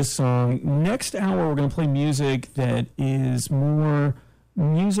picked this song. Next hour, we're going to play music that is more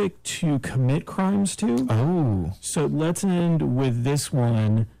music to commit crimes to. Oh. So let's end with this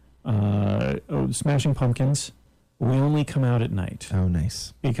one. Smashing Pumpkins. We Only Come Out at Night. Oh,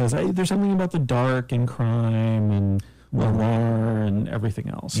 nice. Because there's something about the dark and crime and noir and everything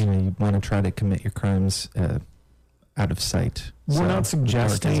else. You want to try to commit your crimes out of sight. We're not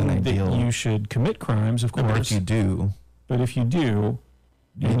suggesting that you should commit crimes, of course. But if you do. But if you do,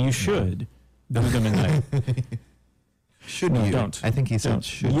 and you should, do them at night. Should you? Don't. I think he said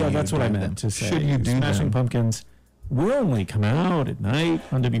should you. Yeah, that's what I meant to say. Should you do Smashing Pumpkins will only come out at night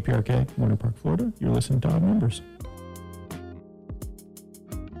on WPRK, Winter Park, Florida. You're listening to Odd Numbers.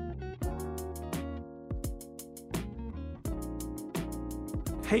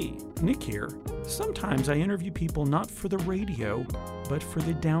 Hey, Nick here. Sometimes I interview people not for the radio, but for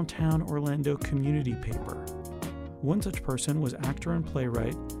the downtown Orlando community paper. One such person was actor and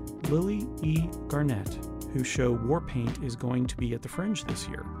playwright Lily E. Garnett, whose show War Paint is going to be at the Fringe this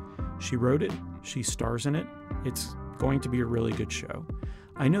year. She wrote it, she stars in it, it's going to be a really good show.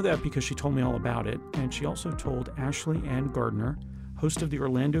 I know that because she told me all about it, and she also told Ashley Ann Gardner, host of the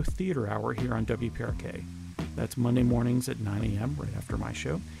Orlando Theater Hour here on WPRK. That's Monday mornings at 9 a.m., right after my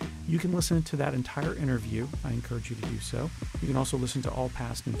show. You can listen to that entire interview. I encourage you to do so. You can also listen to all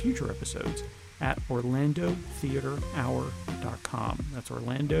past and future episodes at OrlandoTheaterHour.com. That's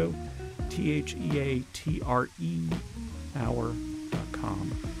Orlando, TheaTre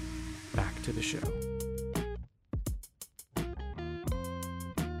hour.com. Back to the show.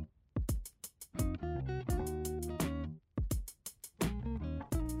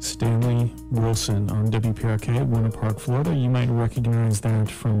 Stanley Wilson on WPRK, Winter Park, Florida. You might recognize that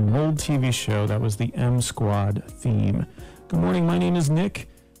from an old TV show. That was the M Squad theme. Good morning, my name is Nick.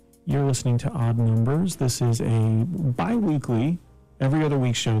 You're listening to Odd Numbers. This is a bi-weekly, every other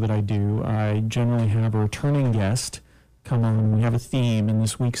week show that I do. I generally have a returning guest come on. We have a theme, and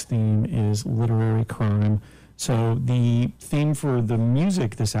this week's theme is literary crime. So the theme for the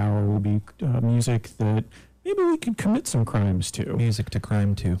music this hour will be music that maybe we could commit some crimes to. Music to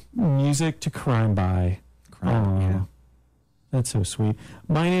crime to. Music to crime by. Crime, yeah. That's so sweet.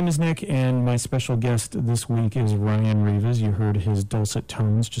 My name is Nick, and my special guest this week is Ryan Rivas. You heard his dulcet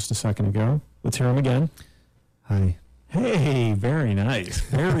tones just a second ago. Let's hear him again. Hi. Hey, very nice.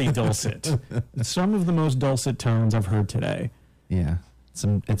 Very dulcet. Some of the most dulcet tones I've heard today. Yeah.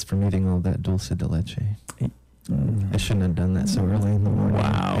 It's from eating all that dulce de leche. I shouldn't have done that so early in the morning.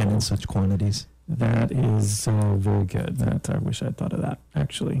 Wow. And in such quantities. That is very good. I wish I'd thought of that,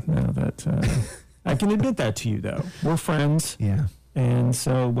 actually. Now that I can admit that to you, though. We're friends. Yeah. And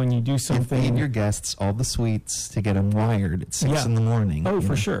so when you do something... You feed your guests all the sweets to get them wired at 6 in the morning. Oh,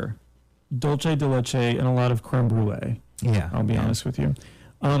 for sure. Dulce de leche and a lot of creme brulee. Yeah. I'll be honest with you.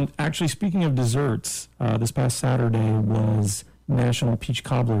 Actually, speaking of desserts, this past Saturday was National Peach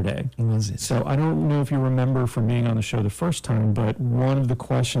Cobbler Day. Was it? So I don't know if you remember from being on the show the first time, but one of the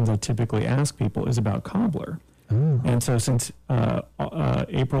questions I typically ask people is about cobbler. Oh. And so since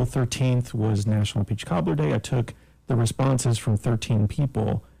April 13th was National Peach Cobbler Day, I took the responses from 13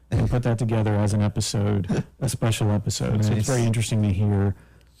 people and put that together as an episode, a special episode. Nice. So it's very interesting to hear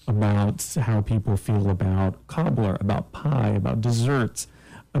about how people feel about cobbler, about pie, about desserts,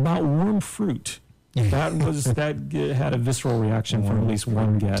 about warm fruit. That had a visceral reaction from at least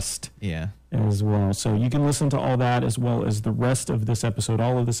one guest as well. So you can listen to all that as well as the rest of this episode,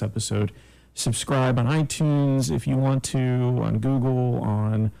 all of this episode. Subscribe on iTunes if you want to, on Google,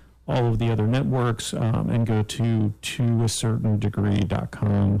 on all of the other networks, and go to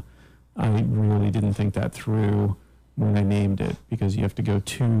toacertaindegree.com I really didn't think that through when I named it, because you have to go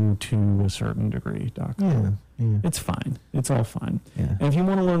to a certain degree, Doc. Yeah. It's fine. It's all fine. Yeah. And if you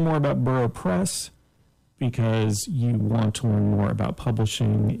want to learn more about Burrow Press, because you want to learn more about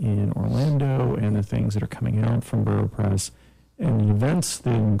publishing in Orlando and the things that are coming out from Burrow Press and the events,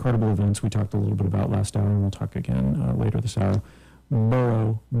 the incredible events we talked a little bit about last hour, and we'll talk again later this hour,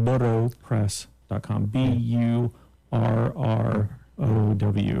 burrowpress.com. BURRROW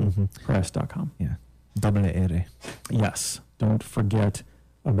press.com. Yeah. Double A. Yes. Don't forget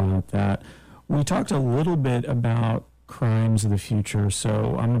about that. We talked a little bit about crimes of the future.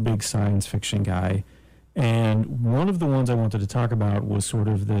 So I'm a big science fiction guy. And one of the ones I wanted to talk about was sort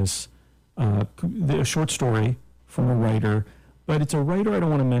of this a short story from a writer, but it's a writer I don't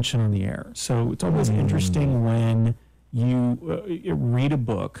want to mention on the air. So it's always interesting when you read a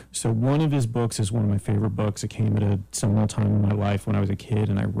book. So one of his books is one of my favorite books. It came at a seminal time in my life when I was a kid,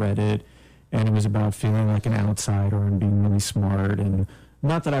 and I read it, and it was about feeling like an outsider and being really smart. And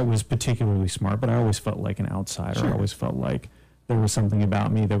not that I was particularly smart, but I always felt like an outsider. Sure. I always felt like there was something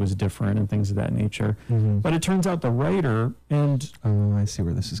about me that was different and things of that nature. But it turns out the writer I see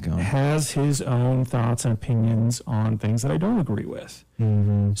where this is going. Has his own thoughts and opinions on things that I don't agree with.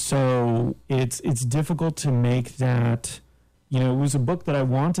 So it's difficult to make that, it was a book that I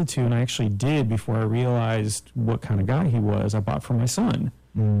wanted to, and I actually did before I realized what kind of guy he was. I bought for my son.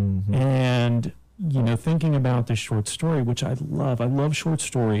 And, thinking about this short story, which I love short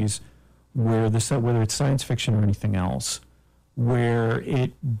stories whether it's science fiction or anything else, where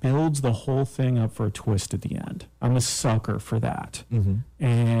it builds the whole thing up for a twist at the end. I'm a sucker for that.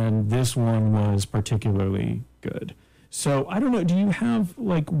 And this one was particularly good. So I don't know, do you have,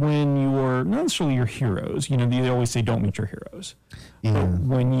 when you're, not necessarily your heroes, they always say don't meet your heroes. Yeah. But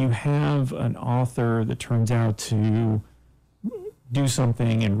when you have an author that turns out to do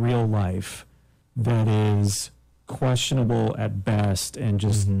something in real life that is questionable at best and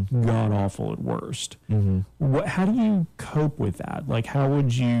just god awful at worst. How do you cope with that? How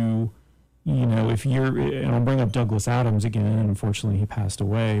would you, if you're, and I'll bring up Douglas Adams again, unfortunately he passed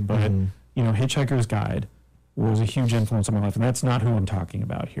away, but Hitchhiker's Guide was a huge influence on my life, and that's not who I'm talking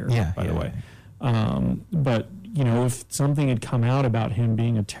about here, by the way. But if something had come out about him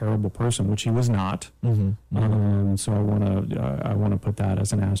being a terrible person, which he was not, so I want to put that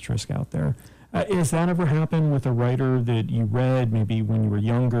as an asterisk out there. Has that ever happened with a writer that you read maybe when you were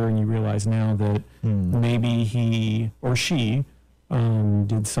younger and you realize now that maybe he or she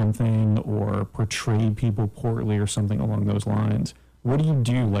did something or portrayed people poorly or something along those lines? What do you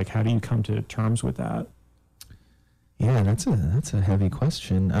do? How do you come to terms with that? Yeah, that's a heavy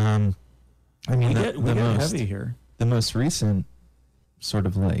question. We get heavy here. The most recent sort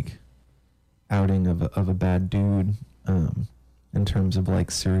of outing of a bad dude, in terms of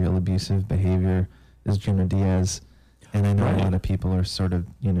serial abusive behavior, is Junot Diaz, and I know a lot of people are sort of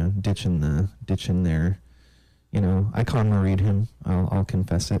ditching their, I can't read him. I'll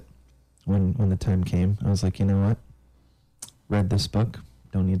confess it. When the time came, I was like, you know what? Read this book.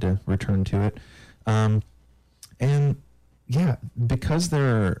 Don't need to return to it. And yeah, because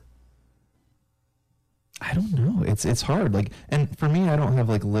they're, I don't know. It's hard. And for me, I don't have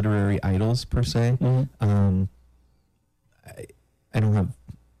literary idols per se. I don't have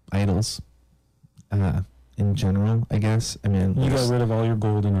idols in general, I guess. I mean, you got rid of all your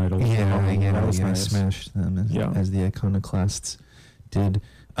golden idols. Yeah, nice. I smashed them as the iconoclasts did.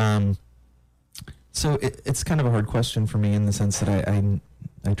 So it's kind of a hard question for me in the sense that I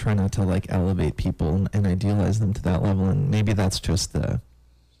try not to elevate people and idealize them to that level, and maybe that's just the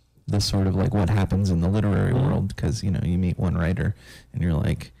sort of what happens in the literary world, because you meet one writer and you're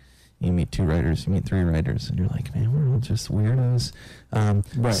you meet two writers, you meet three writers, and you're man, we're all just weirdos.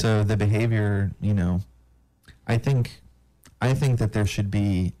 So the behavior, I think that there should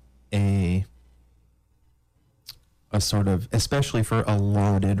be a sort of, especially for a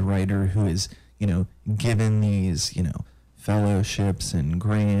lauded writer who is, given these, fellowships and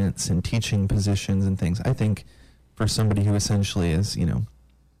grants and teaching positions and things. I think for somebody who essentially is,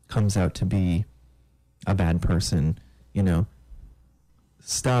 comes out to be a bad person,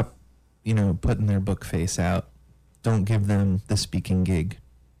 stop, putting their book face out. Don't give them the speaking gig,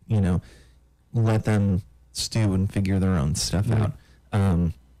 let them stew and figure their own stuff out.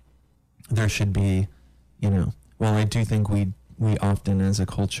 There should be, while I do think we often as a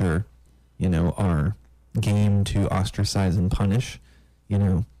culture, are game to ostracize and punish,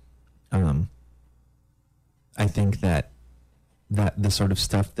 I think that the sort of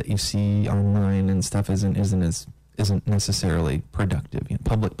stuff that you see online and stuff isn't necessarily productive.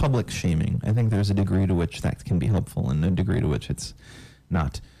 Public shaming. I think there's a degree to which that can be helpful and a degree to which it's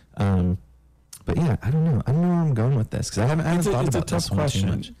not. But yeah, I don't know where I'm going with this, because I haven't thought about this one too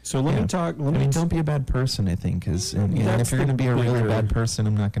much. So let me talk. Don't be a bad person, I think, because and if you're going to be a really bad person,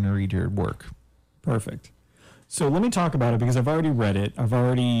 I'm not going to read your work. Perfect. So let me talk about it, because I've already read it. I've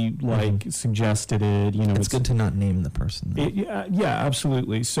already suggested it. It's good to not name the person. Yeah,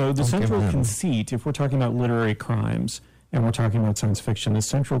 absolutely. So the central conceit, if we're talking about literary crimes and we're talking about science fiction, the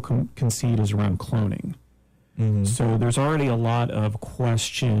central conceit is around cloning. Mm-hmm. So there's already a lot of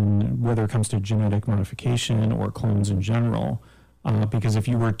question whether it comes to genetic modification or clones in general, because if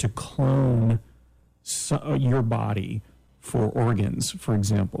you were to clone your body for organs, for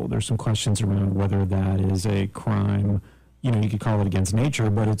example, there's some questions around whether that is a crime. You could call it against nature,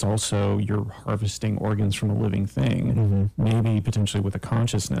 but it's also you're harvesting organs from a living thing, maybe potentially with a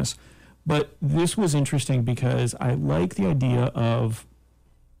consciousness. But this was interesting because I like the idea of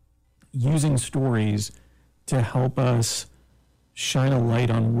using stories to help us shine a light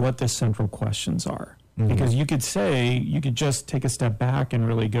on what the central questions are. Because you could just take a step back and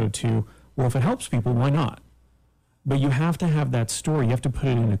really go to, well, if it helps people, why not? But you have to have that story. You have to put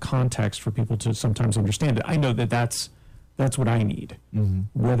it in a context for people to sometimes understand it. I know that's what I need,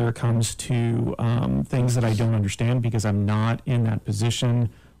 whether it comes to things that I don't understand because I'm not in that position.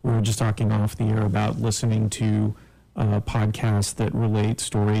 We were just talking off the air about listening to podcasts that relate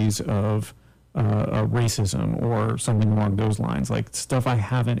stories of racism or something along those lines, like stuff I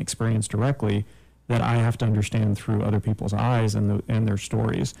haven't experienced directly that I have to understand through other people's eyes and their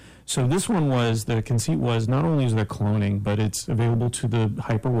stories. So this one the conceit was not only is there cloning, but it's available to the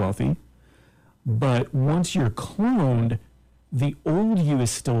hyper wealthy. But once you're cloned, the old you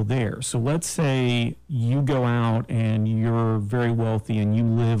is still there. So let's say you go out and you're very wealthy and you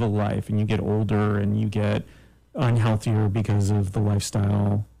live a life and you get older and you get unhealthier because of the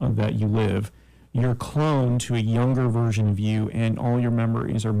lifestyle that you live. You're cloned to a younger version of you, and all your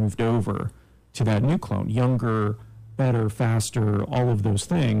memories are moved over to that new clone. Younger, better, faster, all of those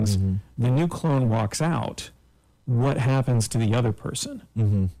things. The new clone walks out. What happens to the other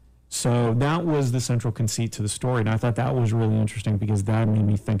person? So that was the central conceit to the story, and I thought that was really interesting because that made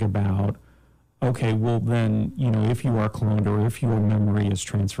me think about, okay, well then, if you are cloned or if your memory is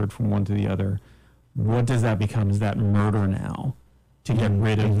transferred from one to the other, what does that become? Is that murder now to get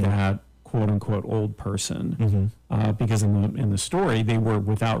rid of that quote unquote old person? Because in the story, they were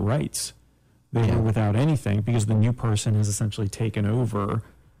without rights. They were without anything because the new person has essentially taken over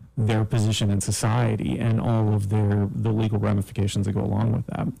their position in society and all of the legal ramifications that go along with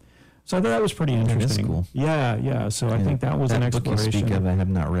that. So I thought that was pretty interesting. That is cool. Yeah. So I think that was an exploration. Book you speak of, I have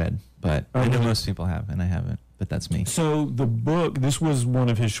not read, but I know most people have, and I haven't. But that's me. So the book, this was one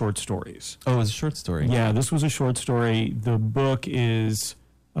of his short stories. Oh, it was a short story. Yeah, this was a short story. The book is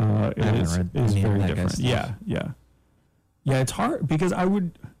very different. Yeah. It's hard because I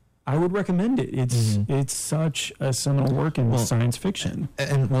would recommend it. It's such a seminal work in science fiction.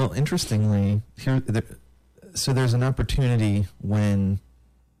 And interestingly, so there's an opportunity when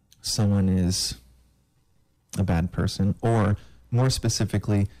someone is a bad person, or more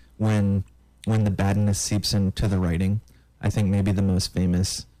specifically, when the badness seeps into the writing. I think maybe the most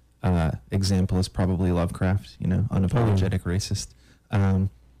famous example is probably Lovecraft, unapologetic racist.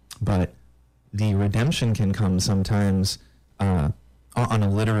 But the redemption can come sometimes on a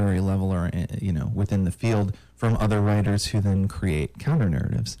literary level or, within the field from other writers who then create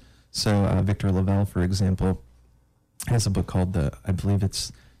counter-narratives. So Victor Lavelle, for example, has a book called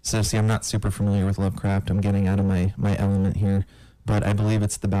I'm not super familiar with Lovecraft. I'm getting out of my element here. But I believe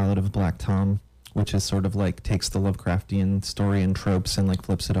it's The Ballad of Black Tom, which is sort of like takes the Lovecraftian story and tropes and like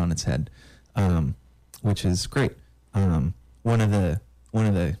flips it on its head, which is great. One of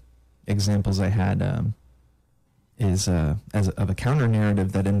the examples I had is of a counter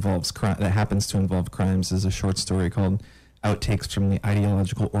narrative that involves that happens to involve crimes is a short story called Outtakes from the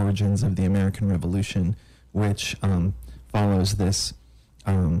Ideological Origins of the American Revolution, which follows this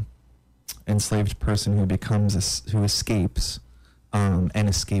enslaved person who escapes. And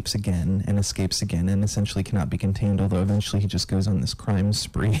escapes again, and essentially cannot be contained, although eventually he just goes on this crime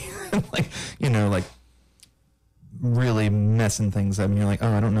spree, like really messing things up. And you're like,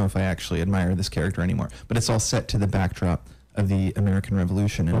 oh, I don't know if I actually admire this character anymore. But it's all set to the backdrop of the American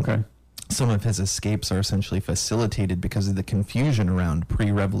Revolution. And some of his escapes are essentially facilitated because of the confusion around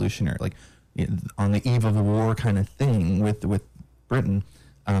pre-revolutionary, like on the eve of the war kind of thing with Britain,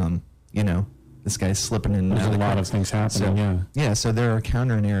 This guy's slipping in. There's a lot of things happening, so there are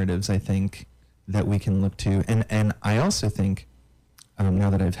counter narratives, I think, that we can look to. And I also think, now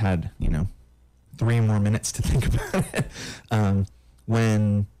that I've had, 3 more minutes to think about it,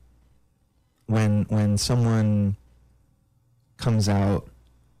 when someone comes out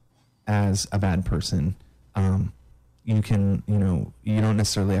as a bad person. You can, you don't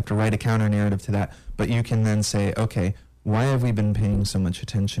necessarily have to write a counter narrative to that, but you can then say, okay, why have we been paying so much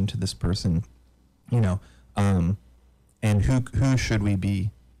attention to this person? And who should we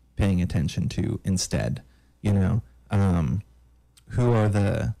be paying attention to instead? Who are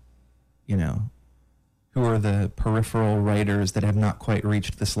the peripheral writers that have not quite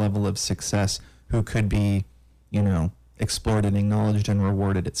reached this level of success, who could be, explored and acknowledged and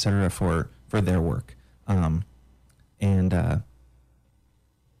rewarded, et cetera, for their work. And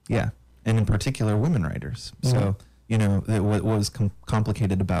in particular, women writers. Mm-hmm. So, what was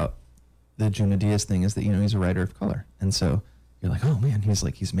complicated about the Junot Díaz thing is that, he's a writer of color. And so you're like, oh man,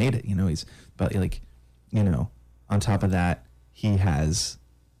 he's made it, on top of that, he has,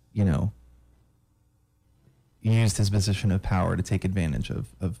 used his position of power to take advantage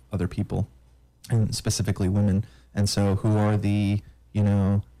of other people, and specifically women. And so who are the,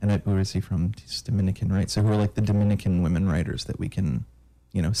 where is he from? He's Dominican, right? So who are like the Dominican women writers that we can,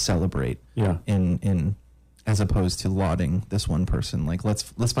 celebrate in as opposed to lauding this one person. Like,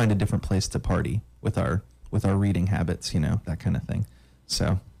 let's find a different place to party with our reading habits, that kind of thing.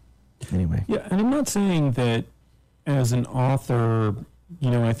 So anyway. Yeah, and I'm not saying that as an author,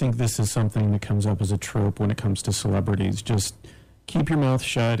 I think this is something that comes up as a trope when it comes to celebrities. Just keep your mouth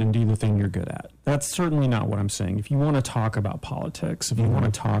shut and do the thing you're good at. That's certainly not what I'm saying. If you want to talk about politics, if you want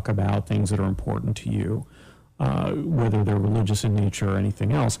to talk about things that are important to you, whether they're religious in nature or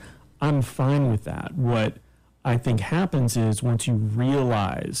anything else, I'm fine with that. What I think happens is once you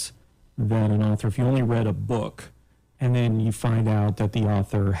realize that an author, if you only read a book and then you find out that the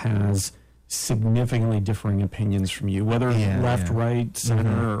author has significantly differing opinions from you, whether left, right,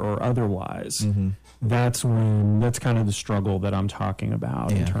 center, or otherwise, that's kind of the struggle that I'm talking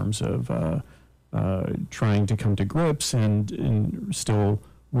about in terms of trying to come to grips and still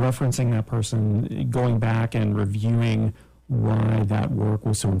referencing that person, going back and reviewing why that work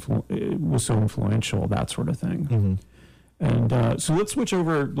was so influential, that sort of thing. And so let's switch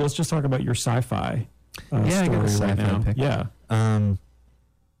over. Let's just talk about your sci-fi story I got a sci-fi right now. pick. Yeah.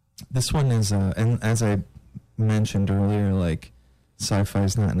 This one is, and as I mentioned earlier, like, sci-fi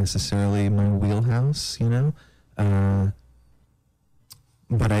is not necessarily my wheelhouse, but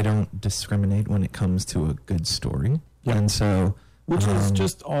I don't discriminate when it comes to a good story. Yeah. And so, which is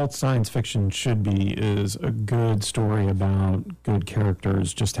just all science fiction should be, is a good story about good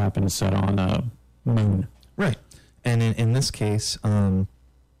characters just happen to set on a moon. Right. And in this case, the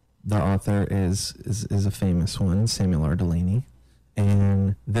author is a famous one, Samuel R. Delany.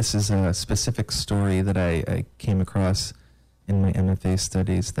 And this is a specific story that I came across in my MFA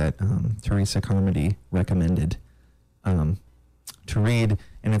studies that Teresa Carmody recommended to read,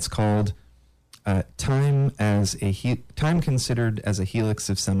 and it's called Time Considered as a Helix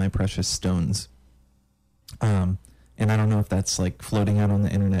of Semi-Precious Stones. And I don't know if that's like floating out on the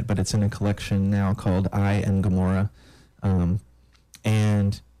internet, but it's in a collection now called I and Gomorrah.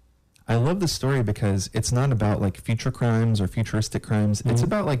 And I love the story because it's not about like future crimes or futuristic crimes. It's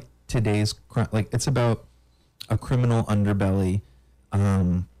about like today's crime. Like, it's about a criminal underbelly.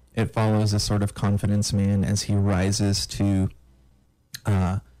 It follows a sort of confidence man as he rises to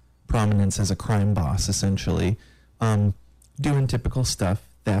prominence as a crime boss, essentially, doing typical stuff,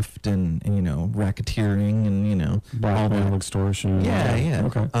 theft and racketeering and blackmail, extortion. Yeah.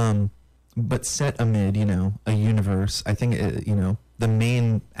 Okay. But set amid a universe. I think the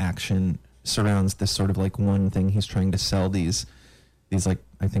main action surrounds this sort of like one thing. He's trying to sell these like,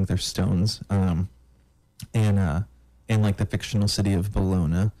 I think they're stones, in like the fictional city of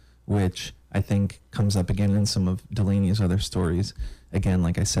Bologna, which I think comes up again in some of Delany's other stories. Again,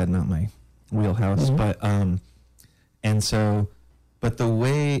 like I said, not my wheelhouse, but the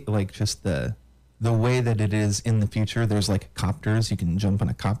way, like, just the way that it is in the future, there's like copters. You can jump on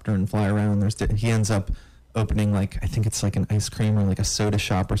a copter and fly around. He ends up opening, like, I think it's like an ice cream or like a soda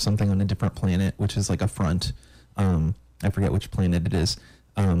shop or something on a different planet, which is like a front. I forget which planet it is.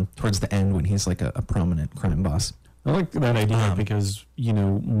 Towards the end, when he's like a prominent crime boss. I like that idea because,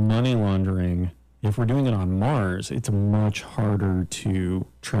 money laundering, if we're doing it on Mars, it's much harder to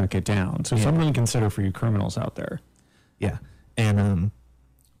track it down. So something to consider for you criminals out there. Yeah. And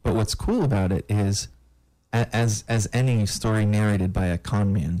but what's cool about it is, as any story narrated by a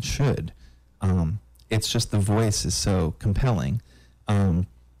con man should, it's just the voice is so compelling. And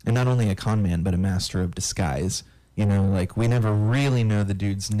not only a con man, but a master of disguise. Like, we never really know the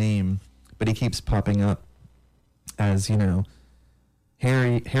dude's name, but he keeps popping up as,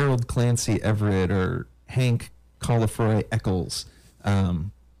 Harold Clancy Everett or Hank Caulifroy Eccles,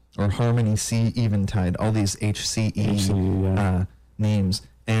 or Harmony C. Eventide, all these HCE names.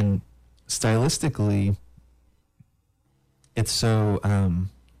 And stylistically, it's so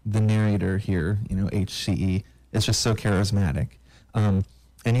the narrator here, HCE, is just so charismatic, and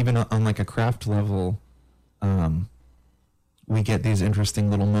even on like a craft level, we get these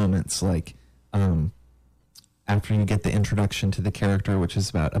interesting little moments, like after you get the introduction to the character, which is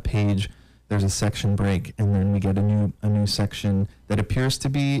about a page, there's a section break, and then we get a new section that appears to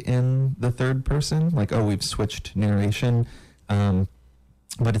be in the third person, like, oh, we've switched narration,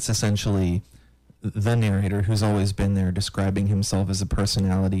 but it's essentially the narrator who's always been there describing himself as a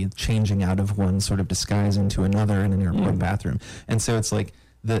personality, changing out of one sort of disguise into another in an airport bathroom. And so it's like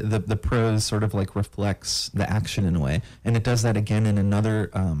the prose sort of like reflects the action in a way. And it does that again in another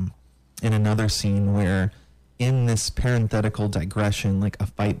scene where in this parenthetical digression, like a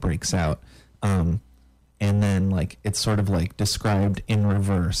fight breaks out. And then like it's sort of like described in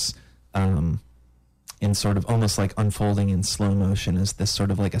reverse, in sort of almost like unfolding in slow motion as this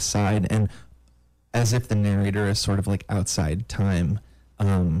sort of like aside, and as if the narrator is sort of like outside time,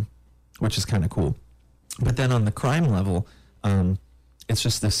 which is kind of cool. But then on the crime level, it's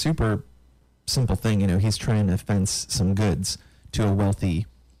just this super simple thing. He's trying to fence some goods to a wealthy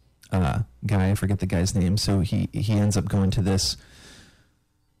guy. I forget the guy's name. So he ends up going to this,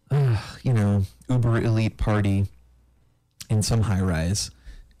 uber elite party in some high rise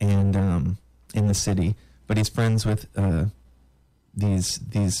and in the city. But he's friends with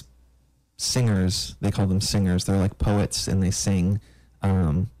these singers. They call them singers. They're like poets, and they sing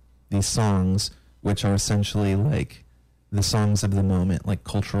these songs, which are essentially like the songs of the moment, like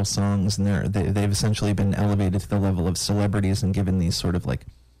cultural songs, and they've essentially been elevated to the level of celebrities and given these sort of like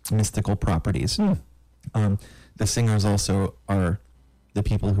mystical properties. The singers also are the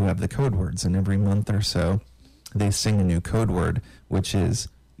people who have the code words, and every month or so they sing a new code word, which is,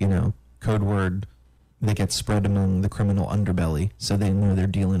 code word that gets spread among the criminal underbelly, so they know they're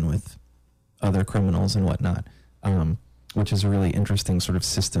dealing with other criminals and whatnot, which is a really interesting sort of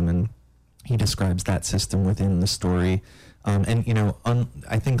system, and he describes that system within the story.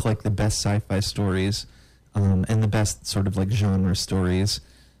 I think like the best sci-fi stories and the best sort of like genre stories,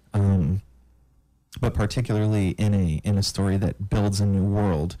 but particularly in a story that builds a new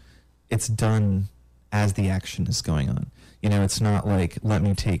world, it's done as the action is going on. It's not like, let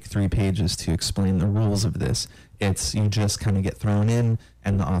me take 3 pages to explain the rules of this. It's you just kind of get thrown in,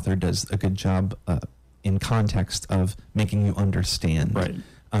 and the author does a good job in context of making you understand. Right.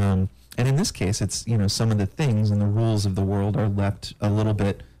 And in this case, it's, some of the things and the rules of the world are left a little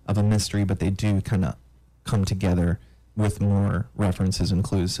bit of a mystery, but they do kind of come together with more references and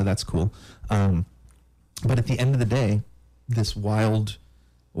clues, so that's cool. But at the end of the day, this wildly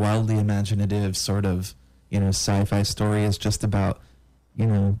imaginative sort of, sci-fi story is just about,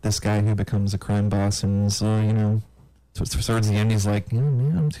 this guy who becomes a crime boss, and so, towards the end he's like,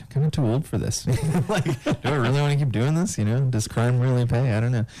 man, I'm kind of too old for this. Like, do I really want to keep doing this? Does crime really pay? I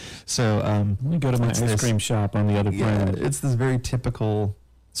don't know. So let me go to my ice cream shop on the other planet. It's this very typical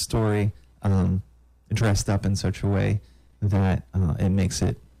story, dressed up in such a way that it makes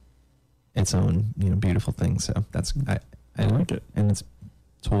it its own, beautiful thing. So that's I like it, and it's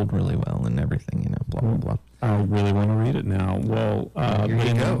told really well and everything. Blah blah blah. I really want to read it now. Well, here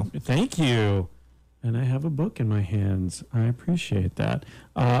you go. Thank you. And I have a book in my hands. I appreciate that.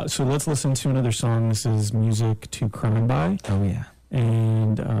 So let's listen to another song. This is Music to Crime By. Oh, yeah.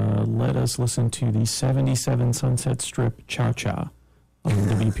 And let us listen to the 77 Sunset Strip Cha-Cha on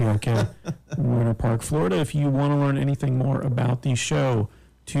WPRK, Winter Park, Florida. If you want to learn anything more about the show,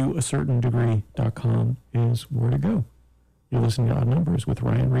 toacertaindegree.com is where to go. You're listening to Odd Numbers with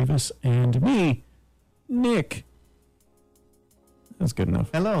Ryan Rivas and me, Nick. That's good enough.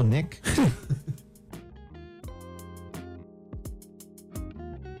 Hello, Nick.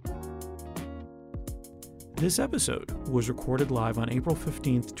 This episode was recorded live on April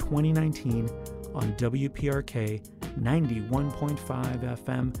 15th, 2019 on WPRK 91.5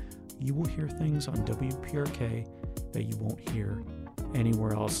 FM. You will hear things on WPRK that you won't hear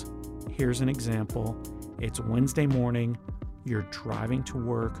anywhere else. Here's an example. It's Wednesday morning. You're driving to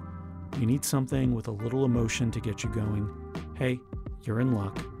work. You need something with a little emotion to get you going. Hey, you're in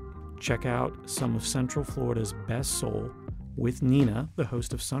luck. Check out some of Central Florida's best soul with Nina, the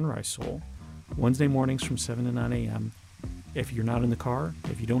host of Sunrise Soul, Wednesday mornings from 7 to 9 a.m. If you're not in the car,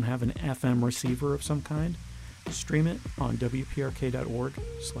 if you don't have an FM receiver of some kind, stream it on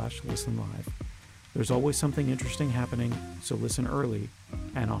wprk.org/listen live. There's always something interesting happening, so listen early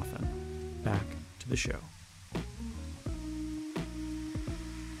and often. Back to the show.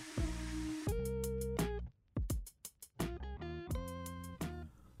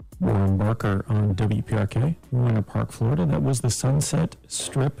 Warren Barker on WPRK, Winter Park, Florida. That was the Sunset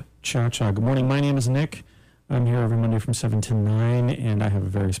Strip Cha-Cha. Good morning. My name is Nick. I'm here every Monday from 7 to 9, and I have a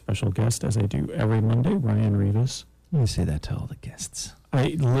very special guest, as I do every Monday, Ryan Rivas. You say that to all the guests.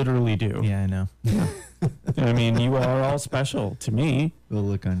 I literally do. Yeah, I know. Yeah. I mean, you are all special to me. The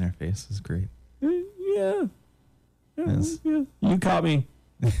look on their face is great. Yeah. Yes. Yeah. You caught me.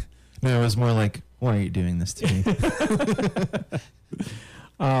 No, it was more like, why are you doing this to me?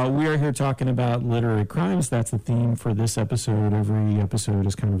 We are here talking about literary crimes. That's the theme for this episode. Every episode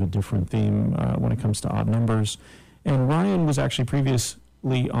is kind of a different theme when it comes to odd numbers. And Ryan was actually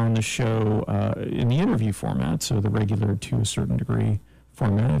previously on the show in the interview format, so the regular to a certain degree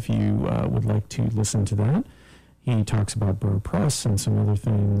format, if you would like to listen to that. He talks about Bro Press and some other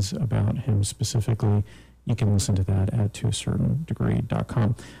things about him specifically. You can listen to that at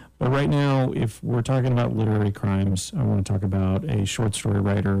toacertaindegree.com. But right now, if we're talking about literary crimes, I want to talk about a short story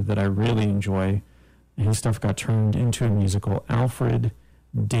writer that I really enjoy. His stuff got turned into a musical. Alfred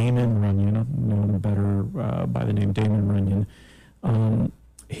Damon Runyon, known better by the name Damon Runyon.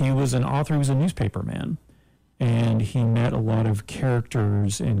 He was an author. He was a newspaper man. And he met a lot of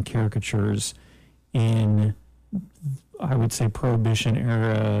characters and caricatures in, I would say, Prohibition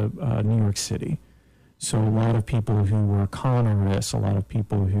era New York City. So a lot of people who were con artists, a lot of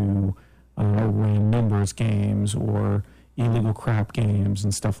people who ran numbers games or illegal crap games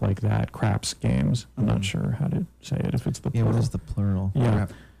and stuff like that. Craps games. I'm not sure how to say it, if it's the plural. Yeah, what is the plural? Yeah.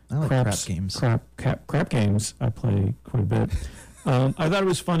 Crap. I like crap games. Crap games I play quite a bit. I thought it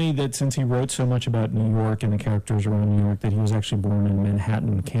was funny that since he wrote so much about New York and the characters around New York, that he was actually born in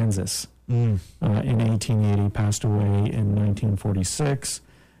Manhattan, Kansas. In 1880, passed away in 1946.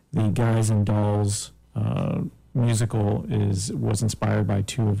 The Guys and Dolls musical was inspired by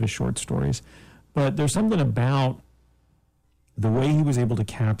two of his short stories. But there's something about the way he was able to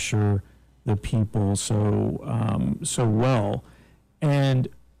capture the people so well. And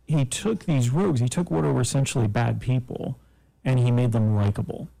he took these rogues, he took what were essentially bad people, and he made them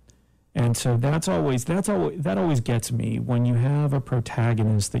likable. And so that always gets me when you have a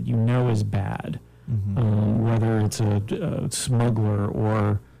protagonist that you know is bad, whether it's a smuggler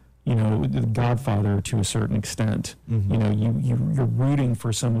or the Godfather to a certain extent. You're rooting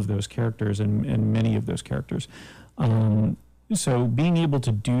for some of those characters and many of those characters. So being able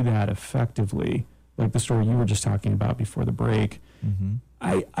to do that effectively, like the story you were just talking about before the break,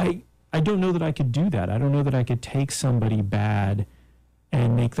 I don't know that I could do that. I don't know that I could take somebody bad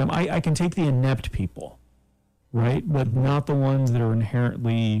and make them... I can take the inept people, right? But not the ones that are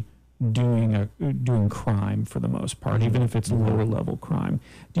inherently doing crime for the most part, even if it's lower level crime.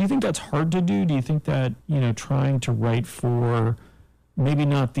 Do you think that's hard to do? Do you think that, trying to write for maybe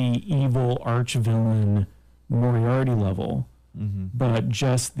not the evil arch villain Moriarty level, but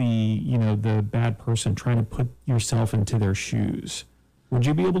just the bad person, trying to put yourself into their shoes? Would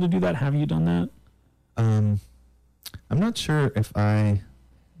you be able to do that? Have you done that? I'm not sure if I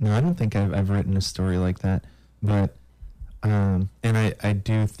don't think I've written a story like that, but and I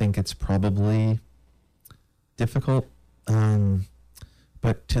do think it's probably difficult,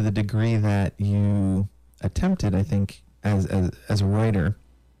 but to the degree that you attempted, I think as a writer,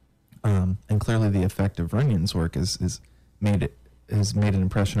 and clearly the effect of Runyon's work has made an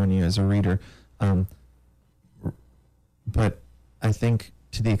impression on you as a reader, but I think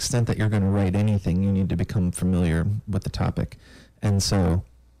to the extent that you're going to write anything, you need to become familiar with the topic. And so,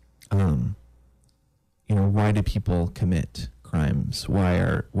 why do people commit crimes?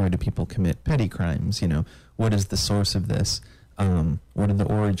 Why do people commit petty crimes? What is the source of this? What are the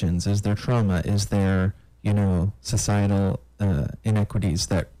origins? Is there trauma? Is there, societal inequities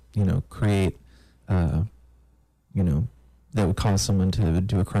that, create, that would cause someone to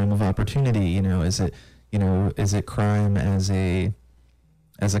do a crime of opportunity? Is it crime as a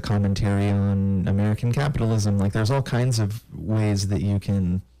commentary on American capitalism? Like, there's all kinds of ways that you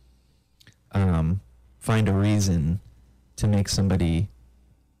can find a reason to make somebody,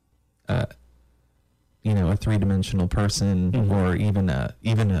 a three-dimensional person, or even a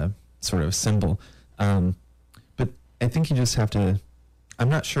sort of symbol. But I think you just have to. I'm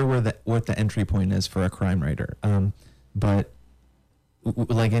not sure what the entry point is for a crime writer. But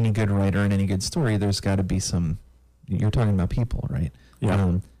like any good writer and any good story, there's got to be some. You're talking about people, right?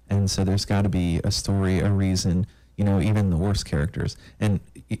 Yeah. And so there's got to be a story, a reason. Even the worst characters. And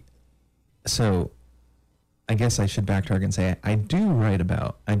so, I guess I should backtrack and say I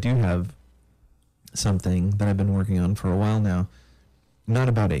do have something that I've been working on for a while now, not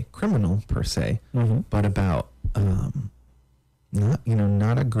about a criminal per se, but about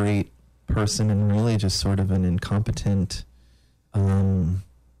not a great person, and really just sort of an incompetent,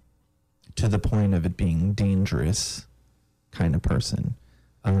 to the point of it being dangerous kind of person.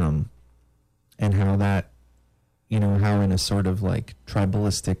 and how that, how in a sort of like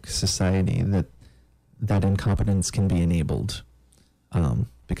tribalistic society that incompetence can be enabled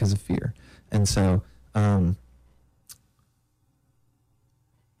because of fear. And so, and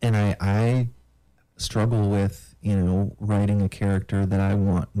I struggle with, writing a character that I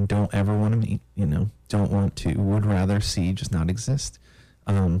don't ever want to meet, would rather see just not exist.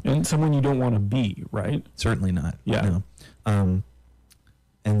 And someone you don't want to be, right? Certainly not. Yeah. No.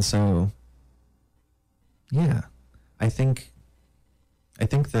 And so, yeah, I think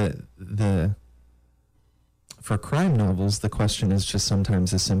that for crime novels, the question is just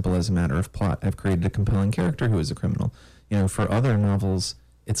sometimes as simple as a matter of plot. I've created a compelling character who is a criminal. For other novels,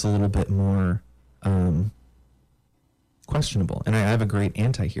 it's a little bit more questionable. And I have a great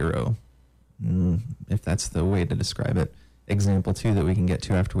anti-hero, if that's the way to describe it, example too that we can get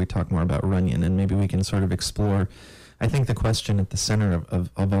to after we talk more about Runyon, and maybe we can sort of explore. I think the question at the center of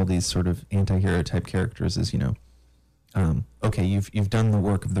all these sort of anti-hero type characters is, okay, you've done the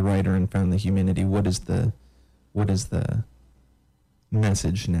work of the writer and found the humanity. What is the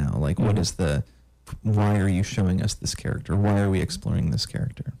message now? Like, what is why are you showing us this character? Why are we exploring this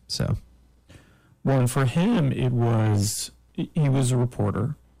character? So, well, and for him, he was a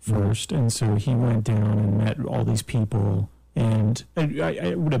reporter first, and so he went down and met all these people, and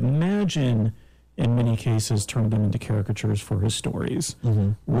I would imagine in many cases turned them into caricatures for his stories,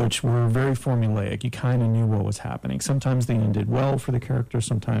 which were very formulaic. You kind of knew what was happening. Sometimes they ended well for the character,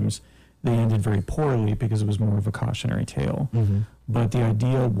 sometimes they ended very poorly because it was more of a cautionary tale. But the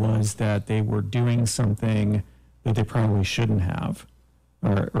idea was that they were doing something that they probably shouldn't have,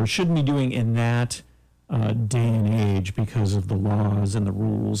 or shouldn't be doing in that day and age because of the laws and the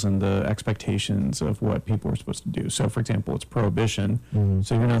rules and the expectations of what people were supposed to do. So, for example, it's prohibition,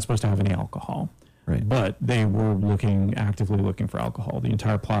 so you're not supposed to have any alcohol. Right. But they were actively looking for alcohol. The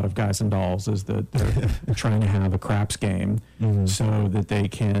entire plot of Guys and Dolls is that they're trying to have a craps game so that they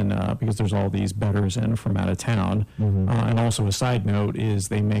can, because there's all these bettors in from out of town. And also a side note is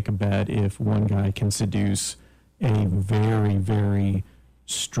they make a bet if one guy can seduce a very, very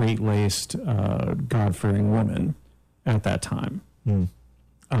straight-laced, God-fearing woman at that time. And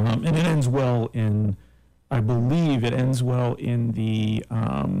it ends well I believe it ends well in the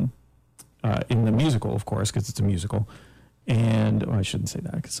musical, of course, because it's a musical. And I shouldn't say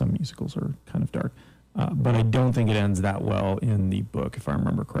that because some musicals are kind of dark. But I don't think it ends that well in the book, if I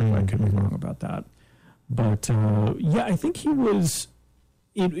remember correctly. I could be wrong about that. But yeah, I think he was.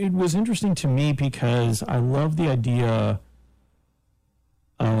 It was interesting to me because I love the idea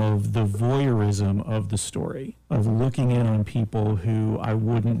of the voyeurism of the story, of looking in on people who I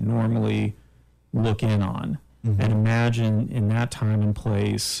wouldn't normally look in on, and imagine in that time and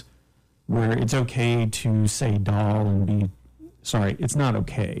place where it's okay to say doll and be, sorry, it's not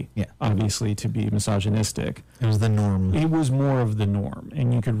okay, obviously, to be misogynistic. It was the norm. It was more of the norm,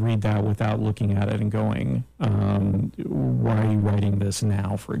 and you could read that without looking at it and going, why are you writing this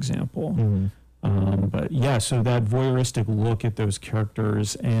now, for example? But yeah, so that voyeuristic look at those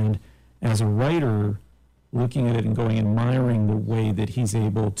characters, and as a writer, looking at it and going, admiring the way that he's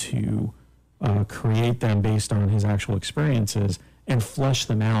able to create them based on his actual experiences and flesh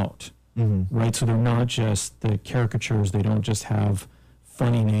them out. Right, so they're not just the caricatures. They don't just have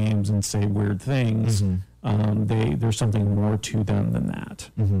funny names and say weird things. There's something more to them than that.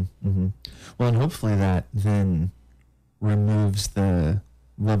 Well, and hopefully that then removes the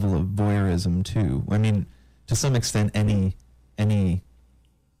level of voyeurism too. I mean, to some extent, any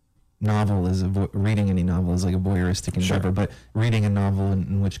novel is reading any novel is like a voyeuristic endeavor. Sure. But reading a novel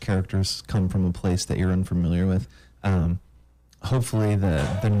in which characters come from a place that you're unfamiliar with. Hopefully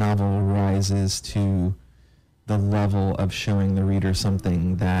the novel rises to the level of showing the reader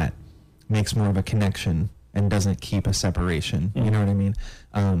something that makes more of a connection and doesn't keep a separation. You know what I mean?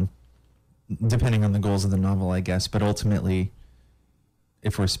 Depending on the goals of the novel, I guess. But ultimately,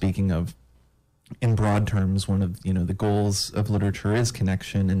 if we're speaking of, in broad terms, one of the goals of literature is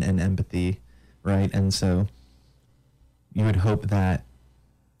connection and empathy, right? And so you would hope that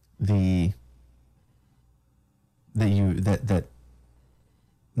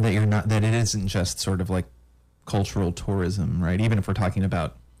that it isn't just sort of like cultural tourism, right? Even if we're talking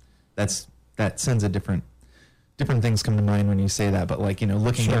about that sends a different things come to mind when you say that, but like,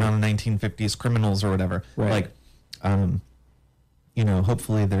 looking Sure. at on 1950s criminals or whatever, Right. like,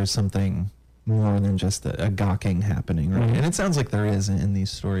 hopefully there's something more than just a gawking happening, right? And it sounds like there is in these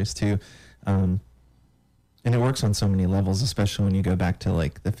stories too. And it works on so many levels, especially when you go back to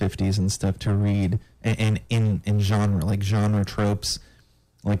like the 50s and stuff to read and in genre, like genre tropes,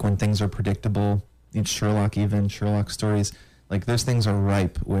 like when things are predictable, in Sherlock stories, Like those things are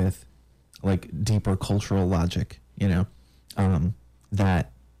ripe with like deeper cultural logic, you know,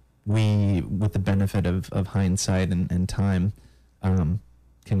 that we, with the benefit of hindsight and time,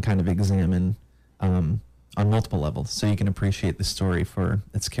 can kind of examine on multiple levels. So you can appreciate the story for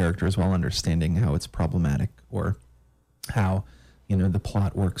its characters while understanding how it's problematic, or how, you know, the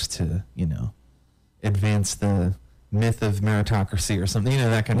plot works to, you know, advance the myth of meritocracy or something, you know,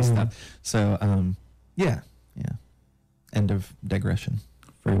 that kind of stuff. So, yeah. End of digression.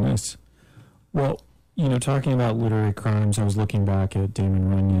 Very nice. Well, you know, talking about literary crimes, I was looking back at Damon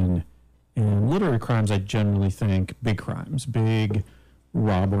Runyon, and literary crimes, I generally think big crimes, big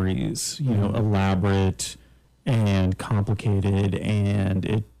robberies, you know, elaborate and complicated, and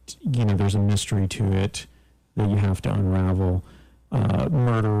it, you know, there's a mystery to it that you have to unravel.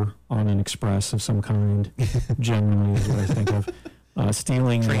 Murder on an express of some kind, generally is what I think of.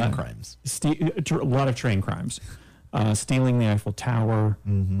 Stealing train crimes. A lot of train crimes. Stealing the Eiffel Tower,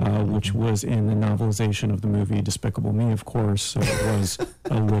 which was in the novelization of the movie Despicable Me, of course, so it was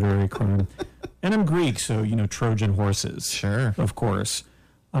a literary crime. And I'm Greek, so, you know, Trojan horses. Sure. Of course.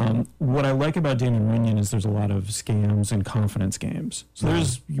 What I like about Damon Runyon is there's a lot of scams and confidence games. So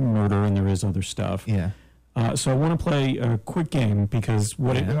there's murder and there is other stuff. Yeah. So I want to play a quick game because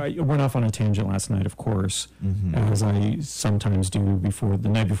I went off on a tangent last night, of course, as I sometimes do the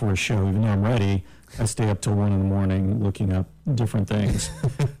night before a show. Even though I'm ready, I stay up till 1 a.m. looking up different things.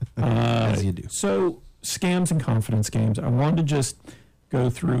 As you do. So scams and confidence games. I wanted to just go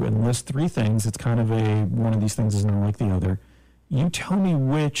through and list 3 things. It's kind of one of these things is not like the other. You tell me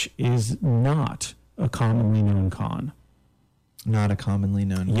which is not a commonly known con. Not a commonly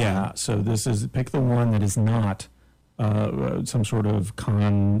known con. Yeah, so this is, pick the one that is not some sort of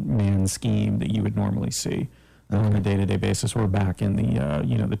con man scheme that you would normally see on a day-to-day basis, or back in the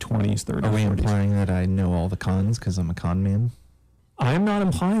the 20s, 30s, Are we 40s. implying that I know all the cons because I'm a con man? I'm not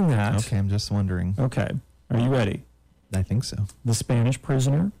implying that. Okay, I'm just wondering. Okay, are you ready? I think so. The Spanish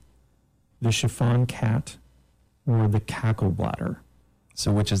prisoner, the chiffon cat, or the cackle bladder?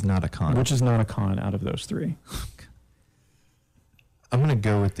 So which is not a con? Which is not a con out of those 3? I'm going to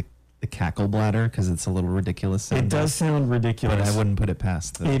go with the cackle bladder because it's a little ridiculous. It does sound ridiculous. But I wouldn't put it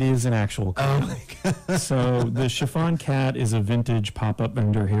past It is an actual con. Oh my God. So the chiffon cat is a vintage pop-up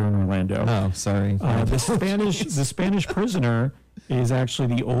vendor here in Orlando. Oh, sorry. The Spanish prisoner is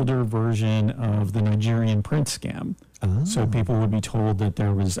actually the older version of the Nigerian prince scam. Oh. So people would be told that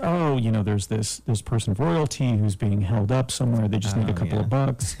there was, there's this person of royalty who's being held up somewhere. They just need a couple of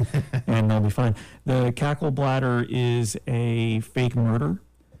bucks and they'll be fine. The cackle bladder is a fake murder.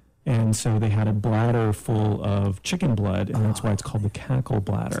 And so they had a bladder full of chicken blood, and that's why it's called the cackle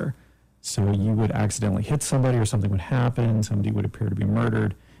bladder. So you would accidentally hit somebody or something would happen. Somebody would appear to be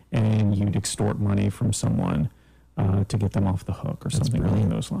murdered, and you'd extort money from someone to get them off the hook or something along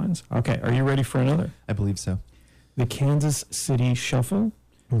those lines. Okay, are you ready for another? I believe so. The Kansas City Shuffle,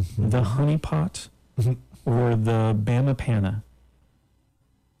 the Honey Pot, or the Bama Panna?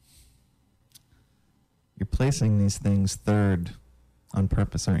 You're placing these things third on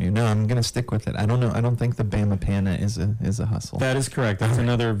purpose, aren't you? No, I'm going to stick with it. I don't know. I don't think the Bama Panna is a hustle. That is correct. That's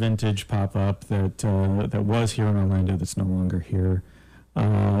another vintage pop-up that was here in Orlando that's no longer here.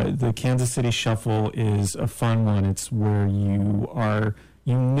 The Kansas City Shuffle is a fun one. It's where you're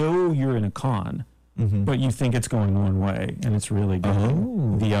in a con, but you think it's going one way, and it's really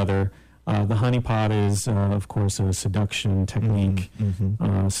going the other. The honeypot is, of course, a seduction technique,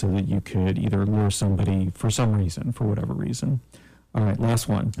 so that you could either lure somebody for some reason, for whatever reason. All right, last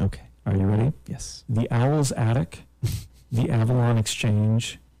one. Okay. Are you ready? Yes. The Owl's Attic, the Avalon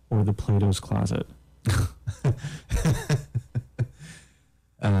Exchange, or the Plato's Closet?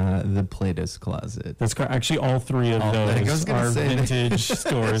 The Plato's Closet. That's correct. Actually, all 3 of those are vintage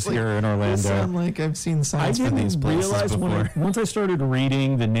stores here in Orlando. Sound like I've seen signs for these places before. Once I started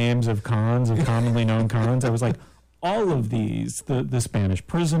reading the names of cons, of commonly known cons, I was like, all of these, the Spanish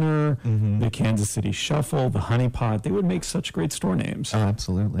Prisoner, the Kansas City Shuffle, the Honeypot, they would make such great store names. Oh,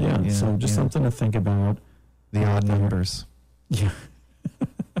 absolutely. Yeah, so just something to think about. The odd numbers. Yeah.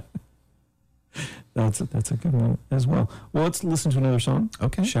 That's a good one as well. Well, let's listen to another song.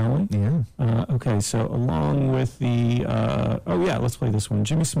 Okay. Shall we? Yeah. Okay, so along with the... let's play this one.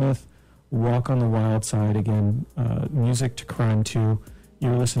 Jimmy Smith, Walk on the Wild Side. Again, music to Crime 2.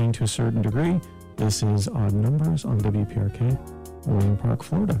 You're listening to A Certain Degree. This is Odd Numbers on WPRK, Orland Park,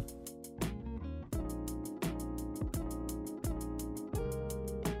 Florida.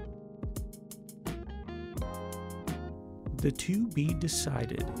 The To Be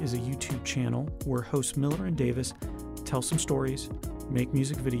Decided is a YouTube channel where hosts Miller and Davis tell some stories, make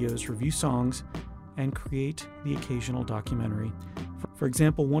music videos, review songs, and create the occasional documentary. For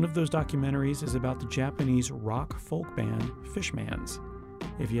example, one of those documentaries is about the Japanese rock folk band Fishmans.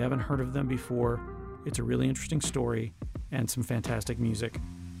 If you haven't heard of them before, it's a really interesting story and some fantastic music.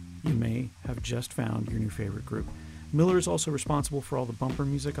 You may have just found your new favorite group. Miller is also responsible for all the bumper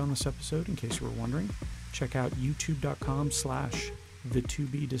music on this episode, in case you were wondering. Check out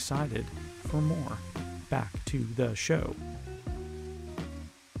youtube.com/the-to-be-decided for more. Back to the show.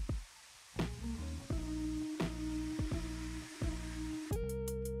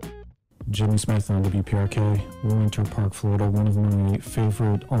 Jimmy Smith on WPRK, Winter Park, Florida, one of my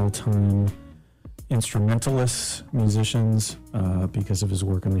favorite all-time instrumentalists, musicians, because of his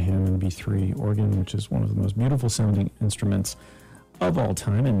work on the Hammond B3 organ, which is one of the most beautiful sounding instruments of all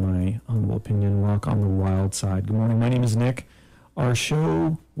time, in my humble opinion. Rock on the wild side. Good morning, my name is Nick. Our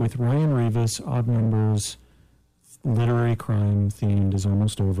show with Ryan Rivas, Odd Numbers, literary crime themed, is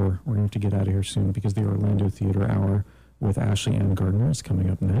almost over. We're going to have to get out of here soon because the Orlando Theater Hour with Ashley Ann Gardner is coming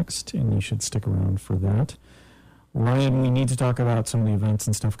up next, and you should stick around for that. Ryan, we need to talk about some of the events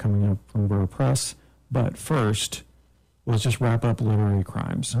and stuff coming up from Borough Press, but first, let's just wrap up literary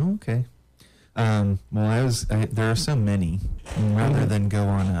crimes. Okay. Well, there are so many, and rather than go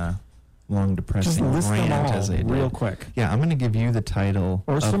on a long, depressing rant as I did, real quick. Yeah, I'm going to give you the title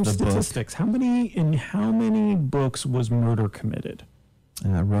or of some the statistics. book. In how many books was murder committed?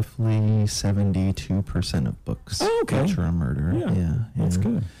 Roughly 72% of books feature a murder. Yeah, that's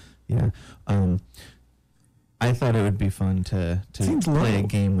good. Yeah. I thought it would be fun to play a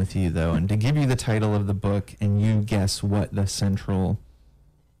game with you, though, and to give you the title of the book and you guess what the central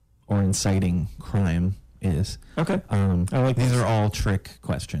or inciting crime is. Okay. I like these are all trick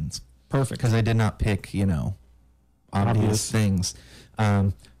questions. Perfect. Because I did not pick, obvious things.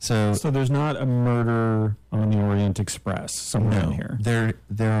 So there's not a murder on the Orient Express somewhere in here.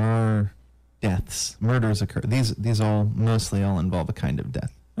 There are deaths. Murders occur. These mostly all involve a kind of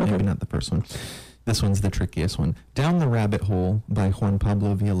death. Okay. Maybe not the first one. This one's the trickiest one. Down the Rabbit Hole by Juan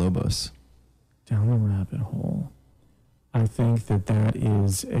Pablo Villalobos. Down the Rabbit Hole. I think that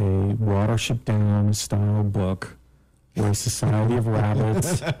is a Watership Down style book where a society of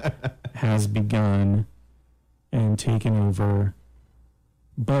rabbits has begun and taken over.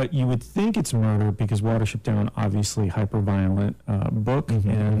 But you would think it's murder because Watership Down, obviously hyper-violent book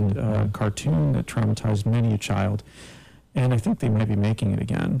and cartoon that traumatized many a child. And I think they might be making it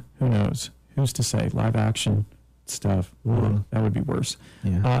again. Who knows? Who's to say? Live action stuff. That would be worse.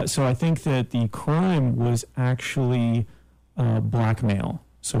 Yeah. So I think that the crime was actually blackmail.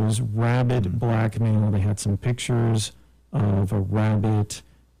 So it was rabbit blackmail. They had some pictures of a rabbit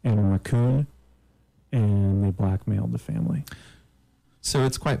and a raccoon, and they blackmailed the family. So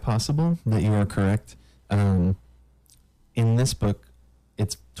it's quite possible that you are correct. In this book,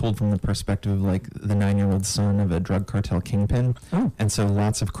 it's told from the perspective of like the 9-year-old son of a drug cartel kingpin. Oh. And so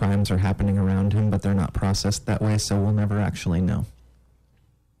lots of crimes are happening around him, but they're not processed that way, so we'll never actually know.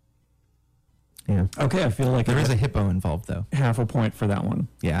 Yeah. Okay, I feel like there is a hippo involved, though. Half a point for that one.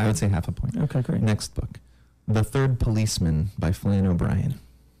 Yeah, I would say half a point. Okay, great. Next book, The Third Policeman by Flann O'Brien.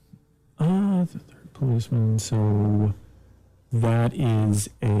 The Third Policeman. So that is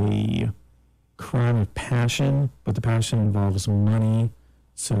a crime of passion, but the passion involves money.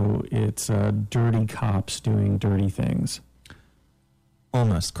 So it's dirty cops doing dirty things.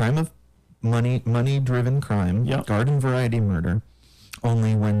 Almost. Crime of money-driven crime. Yep. Garden variety murder.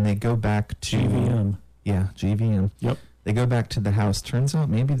 Only when they go back to... GVM. Yeah, GVM. Yep. They go back to the house. Turns out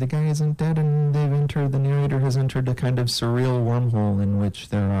maybe the guy isn't dead and the narrator has entered a kind of surreal wormhole in which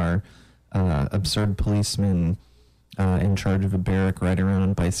there are absurd policemen in charge of a barrack riding around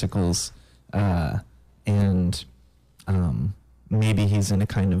on bicycles. And maybe he's in a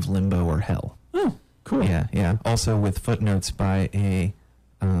kind of limbo or hell. Oh, cool. Yeah. Also with footnotes by a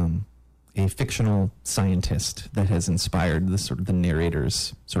fictional scientist that has inspired the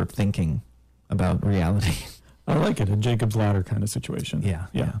narrator's sort of thinking about reality. I like it. A Jacob's Ladder kind of situation. Yeah.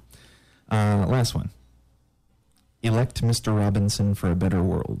 Last one. Elect Mr. Robinson for a Better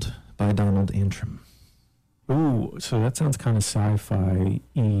World by Donald Antrim. Ooh, so that sounds kind of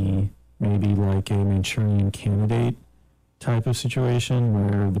sci-fi-y, maybe like a Manchurian Candidate type of situation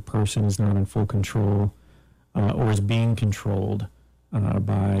where the person is not in full control or is being controlled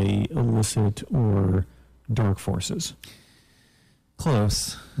by illicit or dark forces.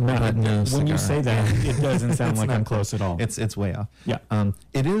 Close, No, but no cigar. When you say that, it doesn't sound like I'm close at all. It's way off. Yeah.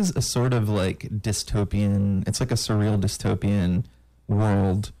 It is a sort of like dystopian, it's like a surreal dystopian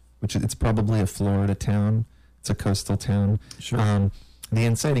world, which it's probably a Florida town. It's a coastal town. Sure. The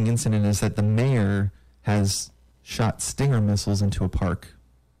inciting incident is that the mayor has shot Stinger missiles into a park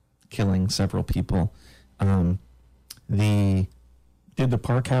killing several people. Did the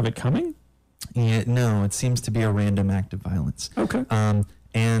park have it coming? Yeah, no, it seems to be a random act of violence. Okay.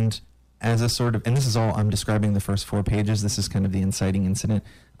 And as a sort of, and this is all, I'm describing the first 4 pages. This is kind of the inciting incident.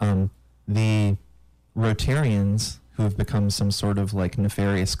 The Rotarians, who have become some sort of like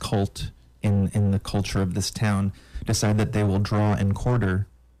nefarious cult in the culture of this town, decide that they will draw and quarter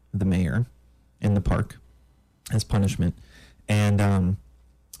the mayor in the park as punishment. And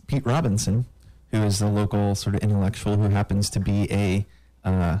Pete Robinson, who is the local sort of intellectual who happens to be a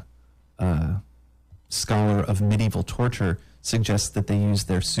scholar of medieval torture, suggests that they use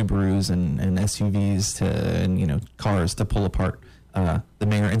their Subarus and SUVs and cars to pull apart the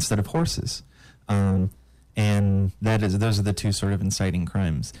mayor instead of horses. And those are the 2 sort of inciting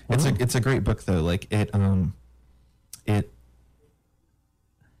crimes. Wow. It's a great book though. Like it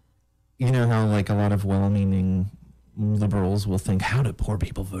you know how like a lot of well-meaning liberals will think, how do poor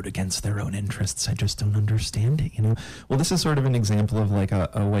people vote against their own interests? I just don't understand it, Well, this is sort of an example of like a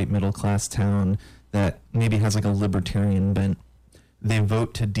white middle-class town that maybe has like a libertarian bent. They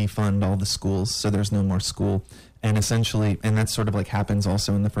vote to defund all the schools, so there's no more school. And essentially, and that sort of like happens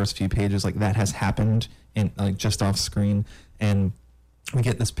also in the first few pages, like that has happened in like just off screen. And we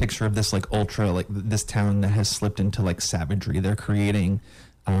get this picture of this like ultra, like this town that has slipped into like savagery. They're creating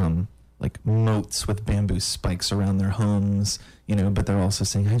like moats with bamboo spikes around their homes, but they're also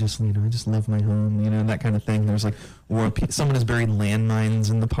saying, I just love my home, that kind of thing. There's like someone has buried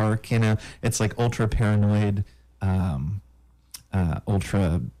landmines in the park, it's like ultra paranoid,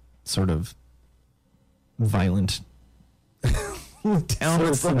 ultra sort of violent town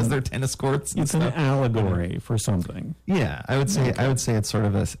as long as their tennis courts. It's an allegory for something. Yeah, I would say it's sort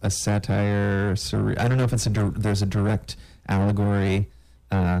of a satire. I don't know if there's a direct allegory,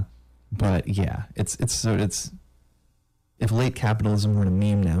 but yeah, it's if late capitalism were a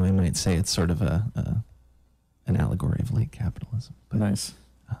meme now, I might say it's sort of an allegory of late capitalism. But, nice.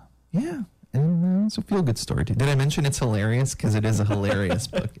 Yeah. And it's a feel-good story too. Did I mention it's hilarious? Because it is a hilarious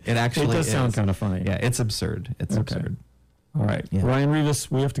book. It actually does sound kind of funny. Yeah, it's absurd. It's absurd. All right. Yeah. Ryan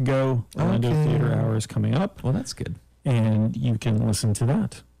Rivas, we have to go. Orlando Theater Hour is coming up. Well, that's good. And you can listen to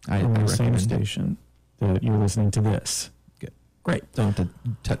that on the same station that you're listening to this. Good. Great. Don't have to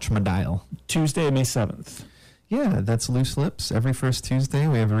touch my dial. Tuesday, May 7th. Yeah, that's Loose Lips. Every first Tuesday,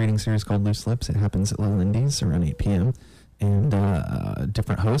 we have a reading series called Loose Lips. It happens at Little Indies around 8 p.m. And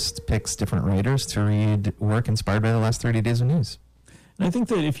different hosts picks different writers to read work inspired by the last 30 days of news. And I think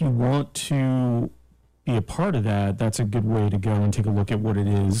that if you want to be a part of that, that's a good way to go and take a look at what it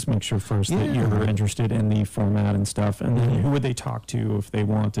is. Make sure first that you're interested in the format and stuff. And then who would they talk to if they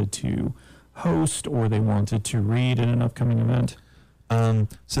wanted to host or they wanted to read at an upcoming event?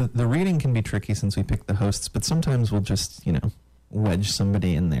 So the reading can be tricky since we pick the hosts, but sometimes we'll just, wedge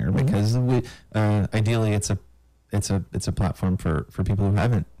somebody in there because ideally it's a platform for people who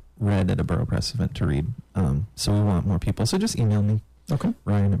haven't read at a Borough Press event to read. So we want more people. So just email me. Okay.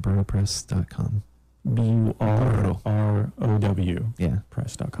 Ryan@boroughpress.com. BURROW. Yeah.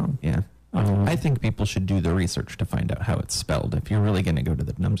 Press.com. Yeah. I think people should do the research to find out how it's spelled if you're really going to go to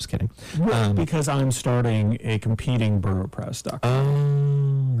the... No, I'm just kidding. Because I'm starting a competing BoroughPress.com.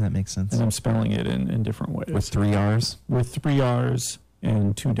 Oh, that makes sense. And I'm spelling it in different ways. With 3 R's? With 3 R's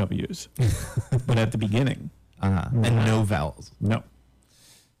and 2 W's. But at the beginning. And no vowels. No.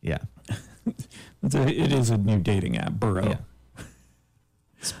 Yeah. It is a new dating app, Burrow. Yeah.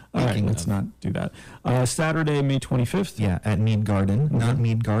 All right, let's not do that. Saturday, May 25th. Yeah, at Mead Garden, not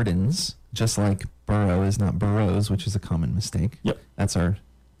Mead Gardens, just like Burrow is not Burrows, which is a common mistake. Yep.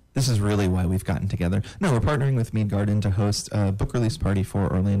 This is really why we've gotten together. No, we're partnering with Mead Garden to host a book release party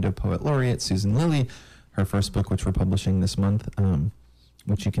for Orlando Poet Laureate Susan Lilly, her first book, which we're publishing this month,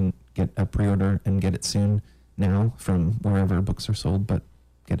 which you can get a pre-order and get it soon now from wherever books are sold, but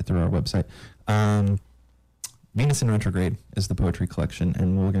get it through our website. Venus in Retrograde is the poetry collection,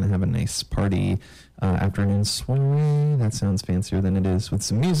 and we're going to have a nice party afternoon soiree. That sounds fancier than it is, with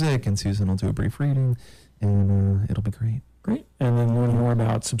some music, and Susan will do a brief reading, and it'll be great. Great. And then learn more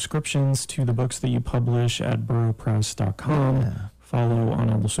about subscriptions to the books that you publish at boroughpress.com. Yeah. Follow on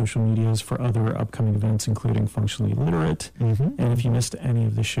all the social medias for other upcoming events, including Functionally Literate. And if you missed any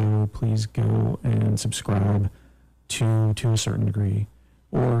of the show, please go and subscribe to A Certain Degree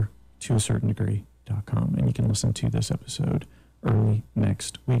or To A Certain Degree. And you can listen to this episode early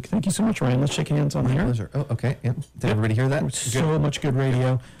next week. Thank you so much, Ryan. Let's shake hands on the air. Pleasure. Oh, okay. Yep. Did everybody hear that? So much good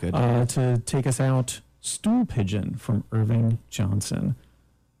radio. Good. To take us out, Stool Pigeon from Irving Johnson.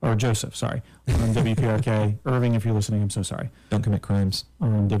 or Joseph, sorry, on WPRK. Irving, if you're listening, I'm so sorry. Don't commit crimes.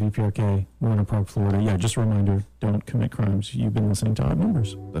 On WPRK, Winter Park, Florida. Yeah, just a reminder, don't commit crimes. You've been listening to Odd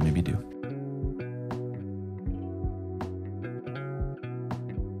Numbers. But maybe do.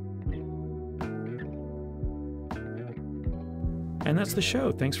 And that's the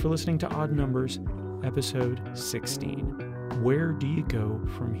show. Thanks for listening to Odd Numbers, episode 16. Where do you go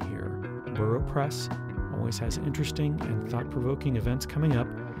from here? Burrow Press always has interesting and thought-provoking events coming up,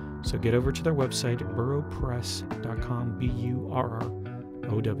 so get over to their website, burrowpress.com, BURROW.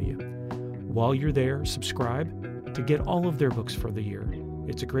 While you're there, subscribe to get all of their books for the year.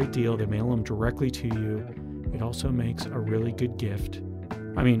 It's a great deal. They mail them directly to you. It also makes a really good gift.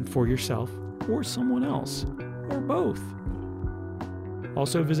 I mean, for yourself or someone else, or both.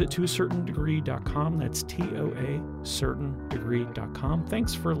 Also visit toacertaindegree.com. That's TOA certaindegree.com.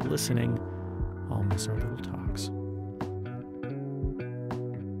 Thanks for listening. I'll miss our little talks.